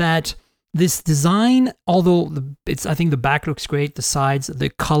feel that this design, although I think the back looks great, the sides, the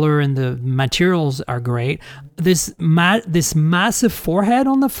color and the materials are great. This massive forehead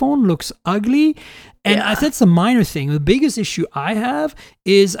on the phone looks ugly. And I think it's a minor thing. The biggest issue I have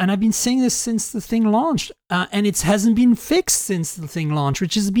is, and I've been saying this since the thing launched, and it hasn't been fixed since the thing launched,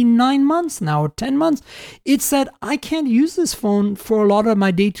 which has been 9 months now or 10 months. It's that I can't use this phone for a lot of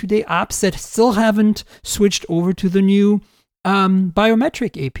my day-to-day apps that still haven't switched over to the new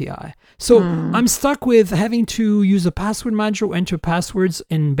biometric API. So I'm stuck with having to use a password manager or enter passwords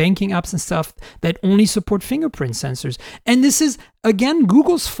in banking apps and stuff that only support fingerprint sensors. And this is, again,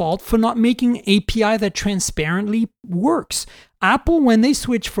 Google's fault for not making an API that transparently works. Apple, when they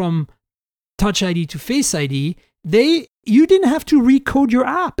switched from Touch ID to Face ID, you didn't have to recode your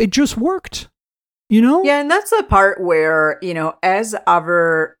app. It just worked, Yeah, and that's the part where,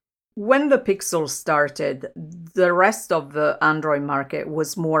 when the Pixel started, the rest of the Android market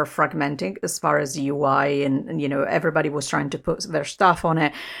was more fragmented as far as UI and everybody was trying to put their stuff on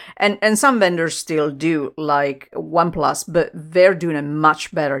it. And some vendors still do, like OnePlus, but they're doing a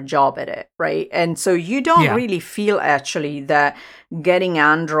much better job at it, right? And so you don't really feel actually that getting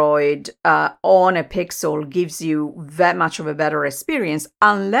Android on a Pixel gives you that much of a better experience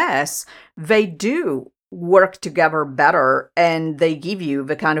unless they do work together better and they give you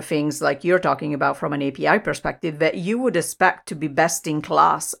the kind of things like you're talking about from an API perspective that you would expect to be best in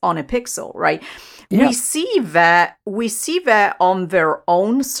class on a Pixel, right? Yeah. We see that on their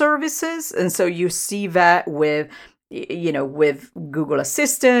own services. And so you see that with Google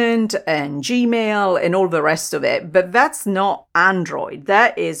Assistant and Gmail and all the rest of it. But that's not Android.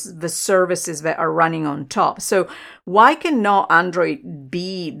 That is the services that are running on top. So why cannot Android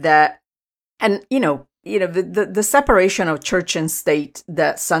be that? And, the separation of church and state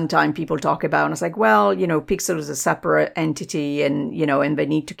that sometimes people talk about, and it's like, well, Pixel is a separate entity and, and they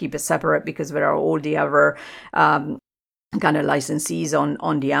need to keep it separate because there are all the other kind of licensees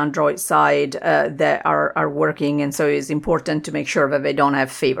on the Android side that are working. And so it's important to make sure that they don't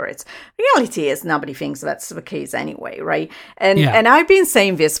have favorites. Reality is nobody thinks that's the case anyway, right? And I've been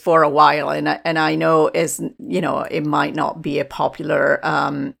saying this for a while, and I know it might not be a popular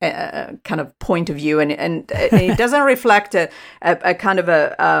kind of point of view, and it doesn't reflect a kind of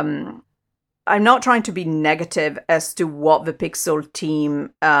a I'm not trying to be negative as to what the Pixel team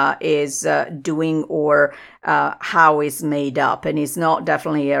is doing or how it's made up. And it's not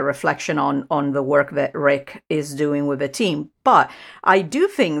definitely a reflection on the work that Rick is doing with the team. But I do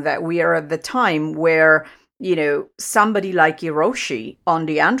think that we are at the time where, somebody like Hiroshi on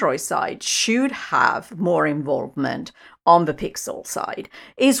the Android side should have more involvement on the Pixel side.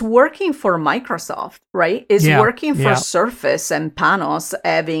 Is working for Microsoft, right? Is working for Surface and Panos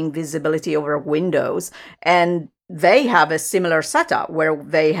having visibility over Windows. And they have a similar setup where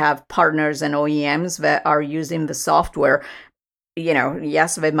they have partners and OEMs that are using the software.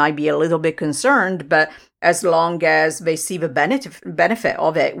 Yes, they might be a little bit concerned, but as long as they see the benefit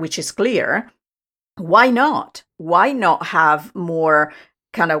of it, which is clear, why not? Why not have more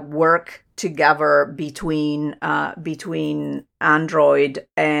kind of work together between Android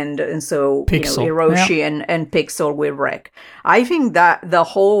and so Pixel. Hiroshi and Pixel with Rick? I think that the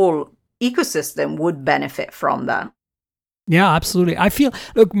whole ecosystem would benefit from that. Yeah, absolutely. I feel,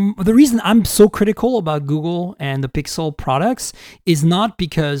 look, the reason I'm so critical about Google and the Pixel products is not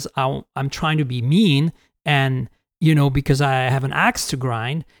because I'm trying to be mean and because I have an axe to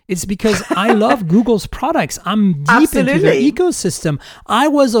grind. It's because I love Google's products. I'm deep into their ecosystem. I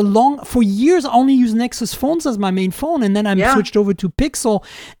was for years, I only used Nexus phones as my main phone, and then I switched over to Pixel.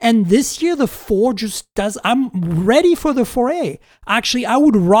 And this year, the 4 I'm ready for the 4A. Actually, I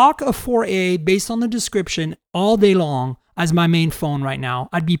would rock a 4A based on the description all day long as my main phone right now.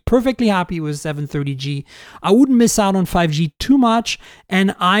 I'd be perfectly happy with 730G. I wouldn't miss out on 5G too much,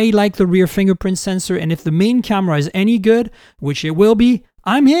 and I like the rear fingerprint sensor, and if the main camera is any good, which it will be,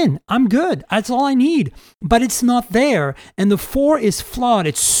 I'm in. I'm good. That's all I need. But it's not there, and the 4 is flawed.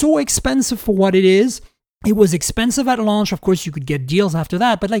 It's so expensive for what it is. It was expensive at launch. Of course, you could get deals after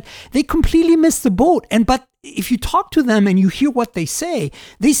that, but like they completely missed the boat. But if you talk to them and you hear what they say,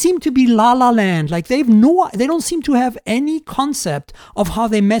 they seem to be la la land. Like they don't seem to have any concept of how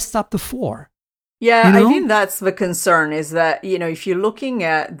they messed up before. Yeah, you know? I think that's the concern is that, if you're looking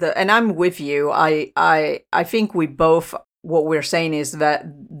at and I'm with you, I think we both, what we're saying is that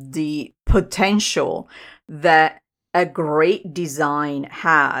the potential that a great design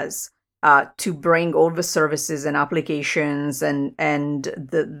has to bring all the services and applications and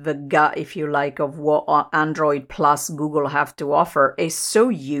the gut, if you like, of what Android plus Google have to offer is so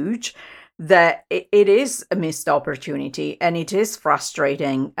huge that it is a missed opportunity, and it is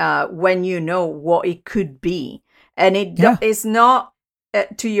frustrating when you know what it could be. And it's not,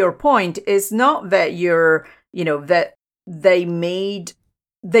 to your point, it's not that that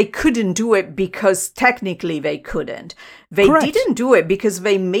they couldn't do it because technically they couldn't. They Correct. Didn't do it because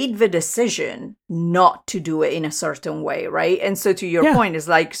they made the decision not to do it in a certain way, right? And so to your point is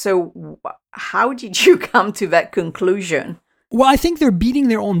like, so how did you come to that conclusion? Well, I think they're beating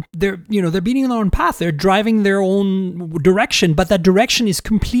their own path. They're driving their own direction, but that direction is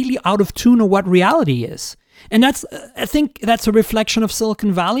completely out of tune of what reality is. And I think that's a reflection of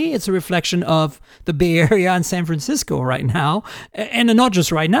Silicon Valley. It's a reflection of the Bay Area and San Francisco right now. And not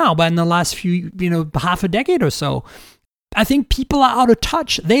just right now, but in the last half a decade or so. I think people are out of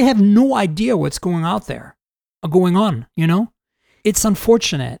touch. They have no idea what's going on, It's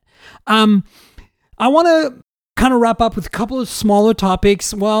unfortunate. I want to kind of wrap up with a couple of smaller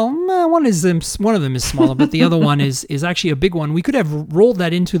topics. Well, one of them is smaller, but the other one is actually a big one. We could have rolled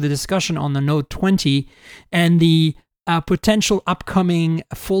that into the discussion on the Note 20 and the potential upcoming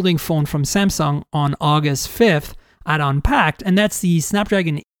folding phone from Samsung on August 5th at Unpacked, and that's the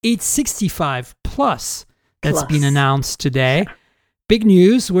Snapdragon 865 Plus that's been announced today. Big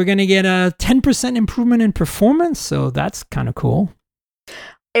news. We're going to get a 10% improvement in performance, so that's kind of cool.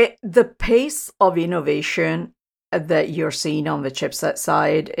 The pace of innovation that you're seeing on the chipset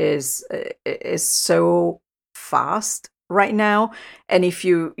side is so fast right now. And if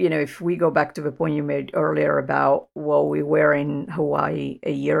if we go back to the point you made earlier about, well, we were in Hawaii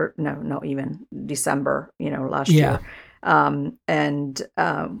not even December, last year. And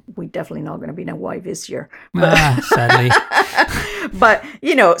we definitely not going to be in Hawaii this year. But, sadly. But,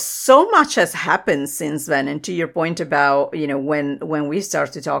 so much has happened since then. And to your point about, when we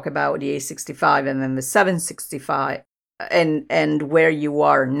start to talk about the A65 and then the 765 and where you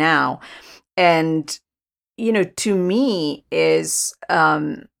are now. And, to me is,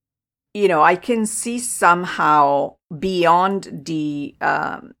 I can see somehow beyond the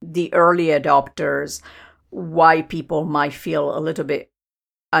early adopters why people might feel a little bit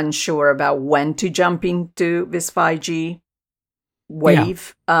unsure about when to jump into this 5G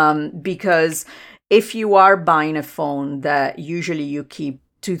wave. Because if you are buying a phone that usually you keep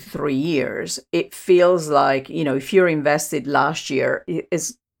 2 to 3 years, it feels like, if you're invested last year,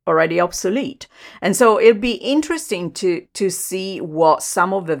 it's already obsolete. And so it'll be interesting to see what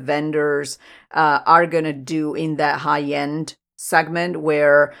some of the vendors are going to do in that high-end segment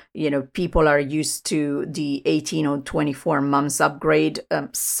where, people are used to the 18 or 24 months upgrade.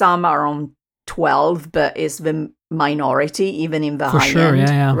 Some are on 12, but it's the minority, even in the high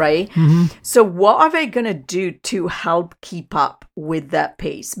end, right? Mm-hmm. So what are they going to do to help keep up with that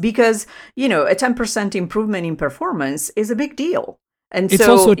pace? Because, a 10% improvement in performance is a big deal. And it's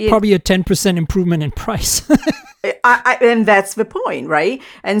also probably a 10% improvement in price. And that's the point, right?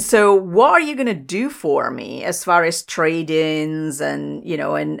 And so what are you going to do for me as far as trade-ins and,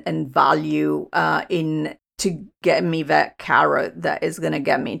 and value to get me that carrot that is going to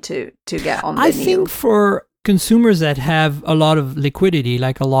get me to get on the I think for consumers that have a lot of liquidity,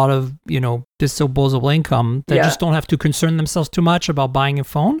 like a lot of, disposable income, that just don't have to concern themselves too much about buying a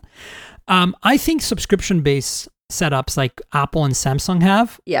phone. I think subscription-based setups like Apple and Samsung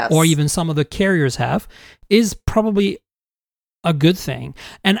have, or even some of the carriers have, is probably a good thing.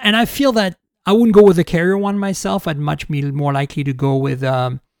 And I feel that I wouldn't go with the carrier one myself. I'd much be more likely to go with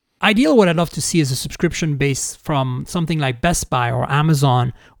ideally what I'd love to see is a subscription base from something like Best Buy or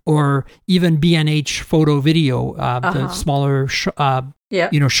Amazon or even B&H Photo Video, the smaller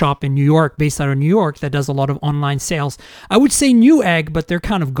shop in New York, based out of New York, that does a lot of online sales. I would say Newegg, but they're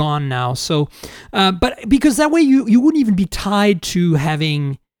kind of gone now. So, but because that way you wouldn't even be tied to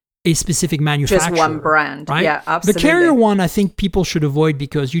having a specific manufacturer. Just one brand, right? Yeah, absolutely. The carrier one, I think people should avoid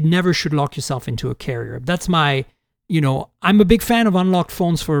because you never should lock yourself into a carrier. That's my, I'm a big fan of unlocked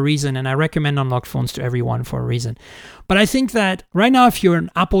phones for a reason, and I recommend unlocked phones to everyone for a reason. But I think that right now, if you're an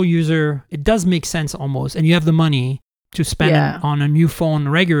Apple user, it does make sense almost, and you have the money, to spend on a new phone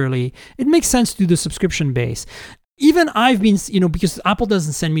regularly, it makes sense to do the subscription base. Even I've been, because Apple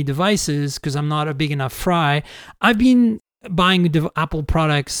doesn't send me devices because I'm not a big enough fry, I've been buying Apple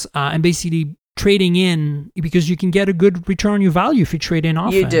products and basically trading in, because you can get a good return on your value if you trade in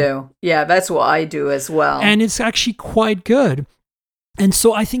often. You do. Yeah, that's what I do as well. And it's actually quite good. And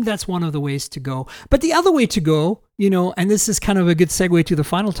so I think that's one of the ways to go. But the other way to go, and this is kind of a good segue to the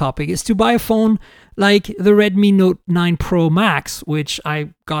final topic, is to buy a phone like the Redmi Note 9 Pro Max, which I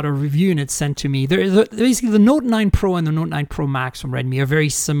got a review and it's sent to me. Basically, the Note 9 Pro and the Note 9 Pro Max from Redmi are very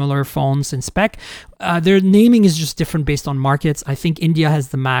similar phones in spec. Their naming is just different based on markets. I think India has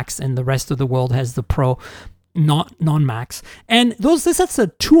the Max and the rest of the world has the Pro, not non-Max. And that's a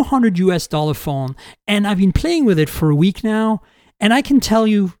 $200 phone. And I've been playing with it for a week now. And I can tell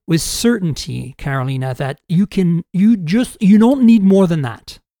you with certainty, Carolina, that you don't need more than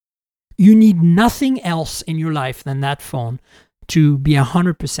that. You need nothing else in your life than that phone to be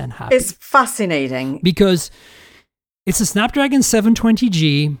 100% happy. It's fascinating. Because it's a Snapdragon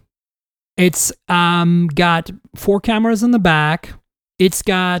 720G. It's got 4 cameras in the back. It's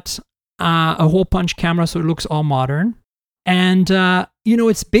got a hole punch camera, so it looks all modern. And,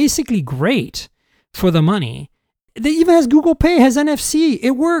 it's basically great for the money. It even has Google Pay, has NFC.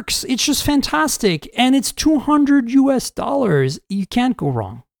 It works. It's just fantastic. And it's $200. You can't go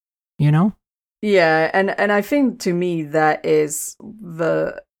wrong, Yeah, and I think to me that is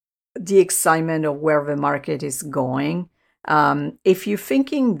the excitement of where the market is going. If you're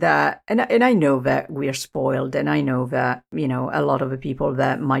thinking that, and I know that we're spoiled, and I know that, a lot of the people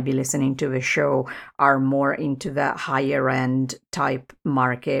that might be listening to the show are more into that higher end type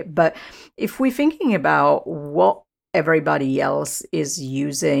market. But if we're thinking about what everybody else is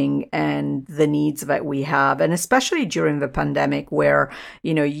using and the needs that we have, and especially during the pandemic where,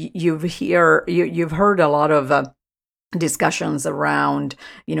 you've heard a lot of discussions around,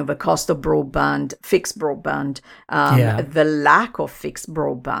 the cost of broadband, fixed broadband, the lack of fixed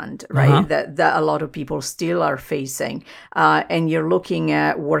broadband, right? That a lot of people still are facing. And you're looking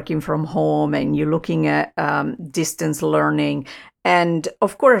at working from home, and you're looking at distance learning. And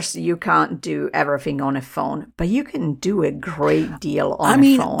of course, you can't do everything on a phone, but you can do a great deal on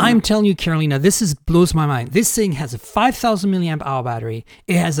a phone. I'm telling you, Carolina, this blows my mind. This thing has a 5,000 milliamp hour battery.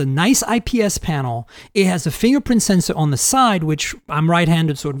 It has a nice IPS panel. It has a fingerprint sensor on the side, which I'm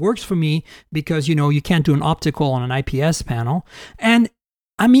right-handed, so it works for me because, you can't do an optical on an IPS panel. And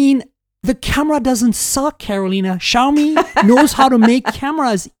the camera doesn't suck, Carolina. Xiaomi knows how to make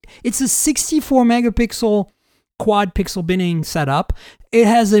cameras. It's a 64 megapixel quad pixel binning setup. It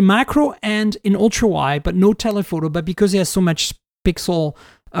has a macro and an ultra wide, but no telephoto. But because it has so much pixel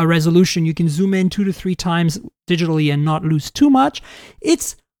resolution, you can zoom in 2 to 3 times digitally and not lose too much.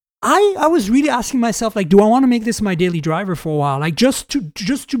 I was really asking myself, do I want to make this my daily driver for a while? Just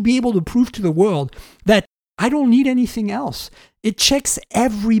to be able to prove to the world that I don't need anything else. It checks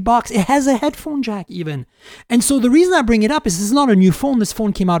every box. It has a headphone jack even. And so the reason I bring it up is this is not a new phone. This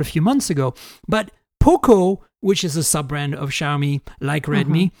phone came out a few months ago. But Poco, which is a sub-brand of Xiaomi, like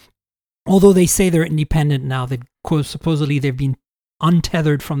Redmi, although they say they're independent now, that supposedly they've been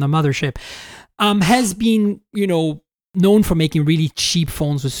untethered from the mothership, has been, known for making really cheap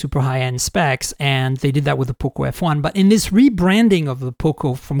phones with super high-end specs, and they did that with the Poco F1. But in this rebranding of the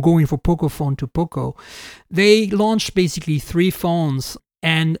Poco, from going for Poco phone to Poco, they launched basically 3 phones,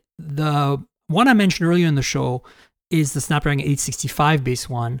 and the one I mentioned earlier in the show is the Snapdragon 865 base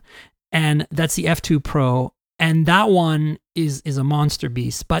one, and that's the F2 Pro, and that one is a monster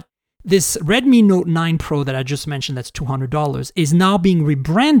beast. But this Redmi Note 9 Pro that I just mentioned, that's $200, is now being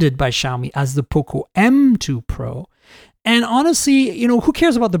rebranded by Xiaomi as the Poco M2 Pro. And honestly, who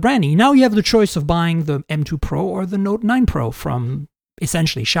cares about the branding? Now you have the choice of buying the M2 Pro or the Note 9 Pro from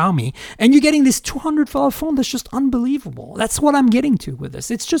essentially Xiaomi, and you're getting this $200 phone that's just unbelievable. That's what I'm getting to with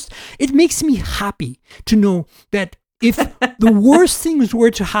this. It makes me happy to know that if the worst things were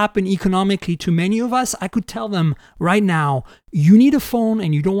to happen economically to many of us, I could tell them right now, you need a phone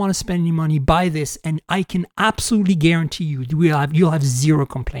and you don't want to spend any money, buy this, and I can absolutely guarantee you'll have 0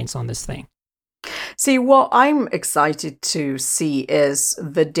 complaints on this thing. See, what I'm excited to see is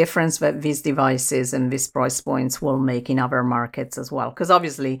the difference that these devices and these price points will make in other markets as well. Because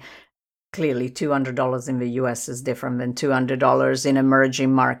obviously, clearly $200 in the US is different than $200 in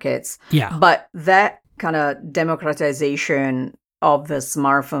emerging markets. Yeah. But that kind of democratization of the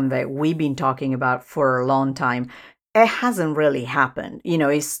smartphone that we've been talking about for a long time, it hasn't really happened.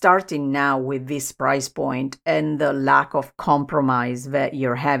 It's starting now with this price point and the lack of compromise that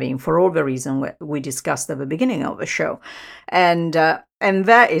you're having for all the reasons we discussed at the beginning of the show. And And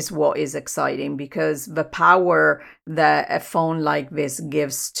that is what is exciting, because the power that a phone like this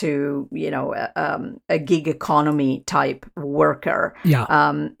gives to, a gig economy type worker,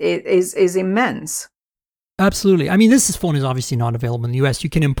 is immense. Absolutely. I mean, this phone is obviously not available in the US. You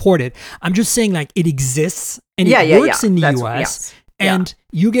can import it. I'm just saying, like, it exists and it works in the US. And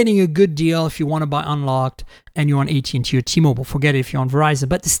you're getting a good deal if you want to buy unlocked and you're on AT&T or T-Mobile. Forget it if you're on Verizon.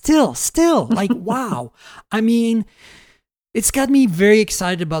 But still, like, wow. I mean, it's got me very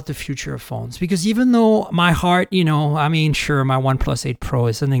excited about the future of phones, because even though my heart, sure, my OnePlus 8 Pro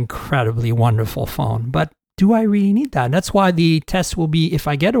is an incredibly wonderful phone, but do I really need that? And that's why the test will be, if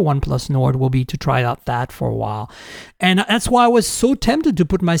I get a OnePlus Nord, will be to try out that for a while. And that's why I was so tempted to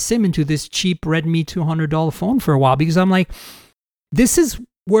put my SIM into this cheap Redmi $200 phone for a while, because I'm like, this is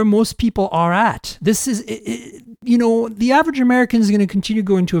where most people are at. This is, the average American is going to continue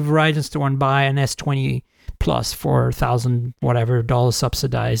going to a Verizon store and buy an S20 Plus for $1,000 whatever dollars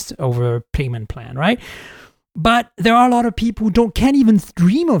subsidized over payment plan, right? But there are a lot of people who can't even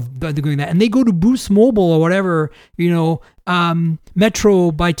dream of doing that, and they go to Boost Mobile or whatever,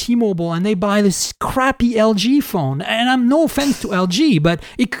 Metro by T-Mobile, and they buy this crappy LG phone. And I'm no offense to LG, but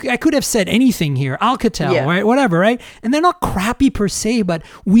I could have said anything here, Alcatel, right, whatever, right? And they're not crappy per se, but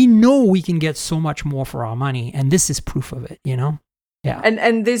we know we can get so much more for our money, and this is proof of it, Yeah.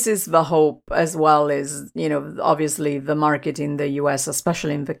 And this is the hope as well, is, obviously the market in the US,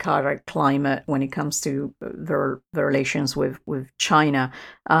 especially in the current climate when it comes to the relations with China,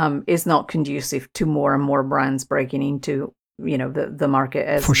 is not conducive to more and more brands breaking into, the market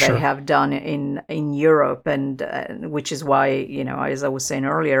as they have done in Europe. And which is why, as I was saying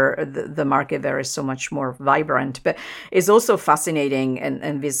earlier, the market there is so much more vibrant. But it's also fascinating,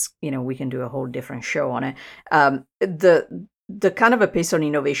 and this, we can do a whole different show on it. The kind of a pace on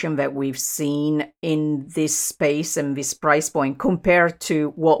innovation that we've seen in this space and this price point compared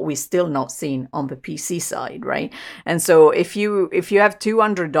to what we still not seen on the PC side, right? And so if you have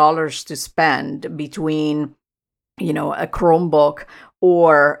 $200 to spend between, a Chromebook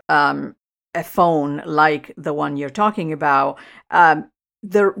or a phone like the one you're talking about,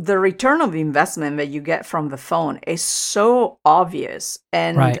 the return of investment that you get from the phone is so obvious,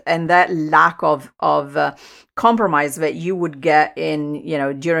 and that lack of compromise that you would get in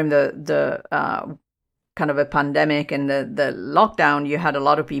during the kind of a pandemic and the lockdown. You had a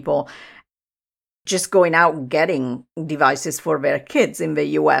lot of people just going out getting devices for their kids in the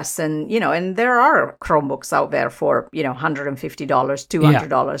US, and and there are Chromebooks out there for $150,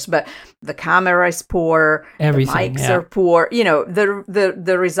 $200, but the camera is poor, everything, the mics are poor,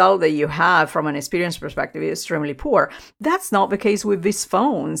 the result that you have from an experience perspective is extremely poor. That's not the case with these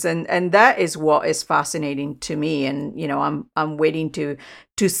phones, and that is what is fascinating to me. And I'm waiting to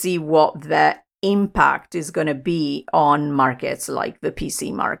see what that impact is going to be on markets like the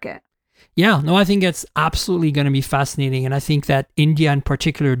PC market. Yeah, no, I think it's absolutely going to be fascinating. And I think that India in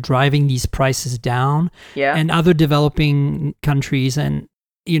particular driving these prices down, and other developing countries, and,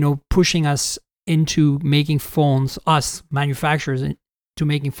 pushing us into making phones, us manufacturers, to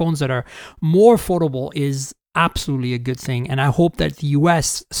making phones that are more affordable is absolutely a good thing. And I hope that the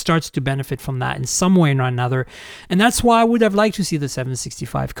US starts to benefit from that in some way or another. And that's why I would have liked to see the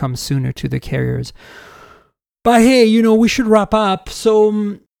 765 come sooner to the carriers. But hey, we should wrap up.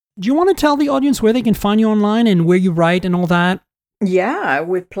 So do you want to tell the audience where they can find you online and where you write and all that? Yeah,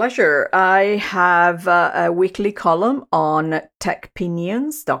 with pleasure. I have a weekly column on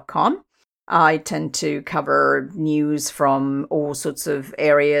techpinions.com. I tend to cover news from all sorts of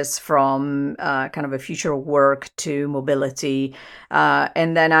areas, from kind of a future of work to mobility.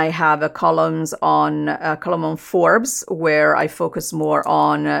 And then I have a column on Forbes, where I focus more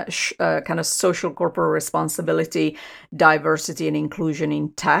on kind of social corporate responsibility, diversity and inclusion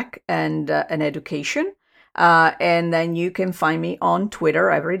in tech and education. And then you can find me on Twitter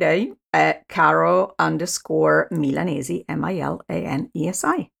every day at Caro_Milanesi,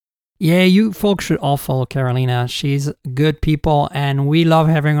 Milanesi. Yeah, you folks should all follow Carolina. She's good people, and we love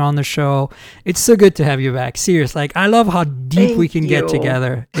having her on the show. It's so good to have you back. Seriously, I love how deep we can get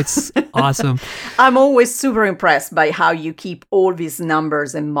together. It's awesome. I'm always super impressed by how you keep all these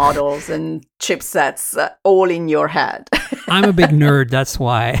numbers and models and chipsets all in your head. I'm a big nerd, that's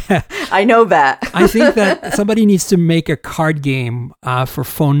why. I know that. I think that somebody needs to make a card game for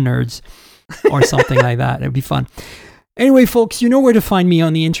phone nerds or something like that. It'd be fun. Anyway, folks, you know where to find me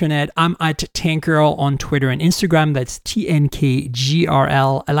on the internet. I'm at Tankgirl on Twitter and Instagram. That's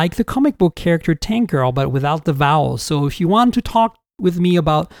TNKGRL. I like the comic book character Tank Girl, but without the vowels. So if you want to talk with me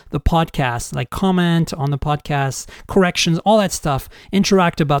about the podcast, like comment on the podcast, corrections, all that stuff.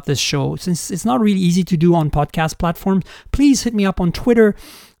 Interact about this show. Since it's not really easy to do on podcast platforms, please hit me up on Twitter.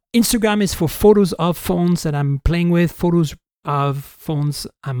 Instagram is for photos of phones that I'm playing with, photos of phones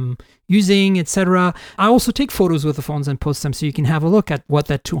I'm using, etc. I also take photos with the phones and post them so you can have a look at what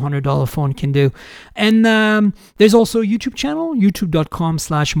that $200 phone can do. And there's also a YouTube channel,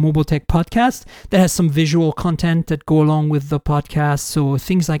 youtube.com/mobiletechpodcast, that has some visual content that go along with the podcast. So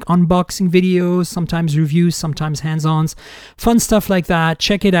things like unboxing videos, sometimes reviews, sometimes hands-ons, fun stuff like that.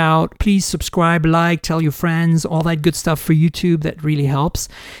 Check it out. Please subscribe, like, tell your friends, all that good stuff for YouTube. That really helps.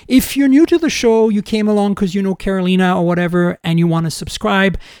 If you're new to the show, you came along because you know Carolina or whatever, and you want to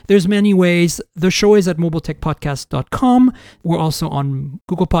subscribe, there's many ways. The show is at mobiletechpodcast.com. We're also on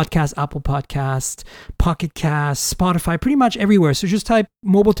Google Podcasts, Apple Podcasts, Pocket Casts, Spotify, pretty much everywhere. So just type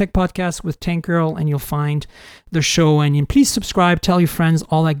Mobile Tech Podcast with Tank Girl and you'll find the show. And please subscribe, tell your friends,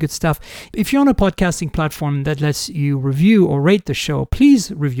 all that good stuff. If you're on a podcasting platform that lets you review or rate the show,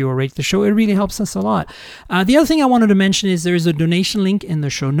 please review or rate the show. It really helps us a lot. The other thing I wanted to mention is there is a donation link in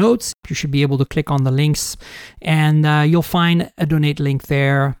the show notes. You should be able to click on the links and you'll find a donate link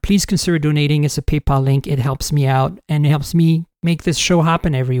there. Please consider donating. It's a PayPal link. It helps me out and it helps me make this show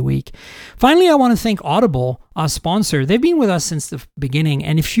happen every week. Finally, I want to thank Audible, our sponsor. They've been with us since the beginning.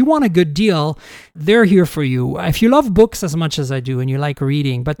 And if you want a good deal, they're here for you. If you love books as much as I do and you like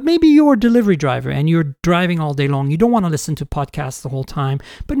reading, but maybe you're a delivery driver and you're driving all day long, you don't want to listen to podcasts the whole time,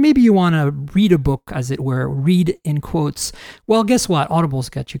 but maybe you want to read a book, as it were, read in quotes. Well, guess what? Audible's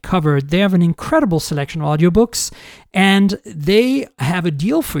got you covered. They have an incredible selection of audiobooks and they have a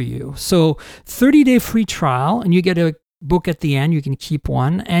deal for you. So 30-day free trial and you get a book at the end. You can keep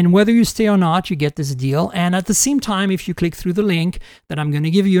one, and whether you stay or not, you get this deal. And at the same time, if you click through the link that I'm going to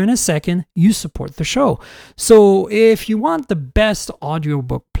give you in a second, you support the show. So if you want the best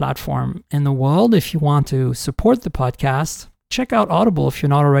audiobook platform in the world, if you want to support the podcast, check out Audible if you're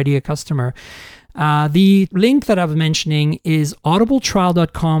not already a customer. The link that I'm mentioning is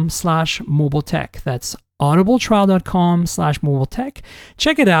audibletrial.com/mobiletech. That's audibletrial.com/mobiletech.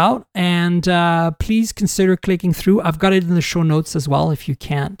 Check it out and please consider clicking through. I've got it in the show notes as well if you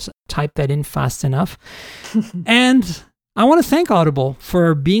can't type that in fast enough. And I want to thank Audible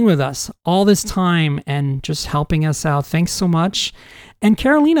for being with us all this time and just helping us out. Thanks so much. And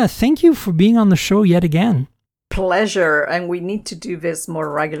Carolina, thank you for being on the show yet again. Pleasure. And we need to do this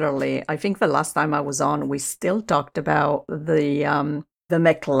more regularly. I think the last time I was on, we still talked about the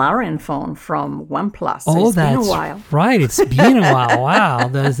McLaren phone from OnePlus. Oh, it's that's been a while. Right. It's been a while. Wow.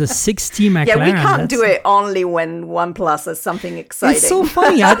 There's the 6T McLaren. Yeah, we can't do it only when OnePlus has something exciting. It's so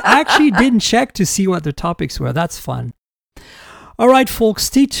funny. I actually didn't check to see what the topics were. That's fun. All right, folks,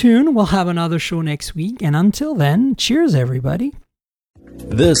 stay tuned. We'll have another show next week. And until then, cheers, everybody.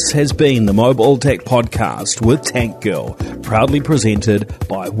 This has been the Mobile Tech Podcast with Tank Girl, proudly presented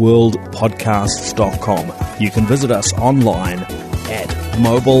by worldpodcasts.com. You can visit us online at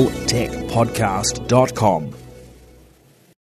mobiletechpodcast.com.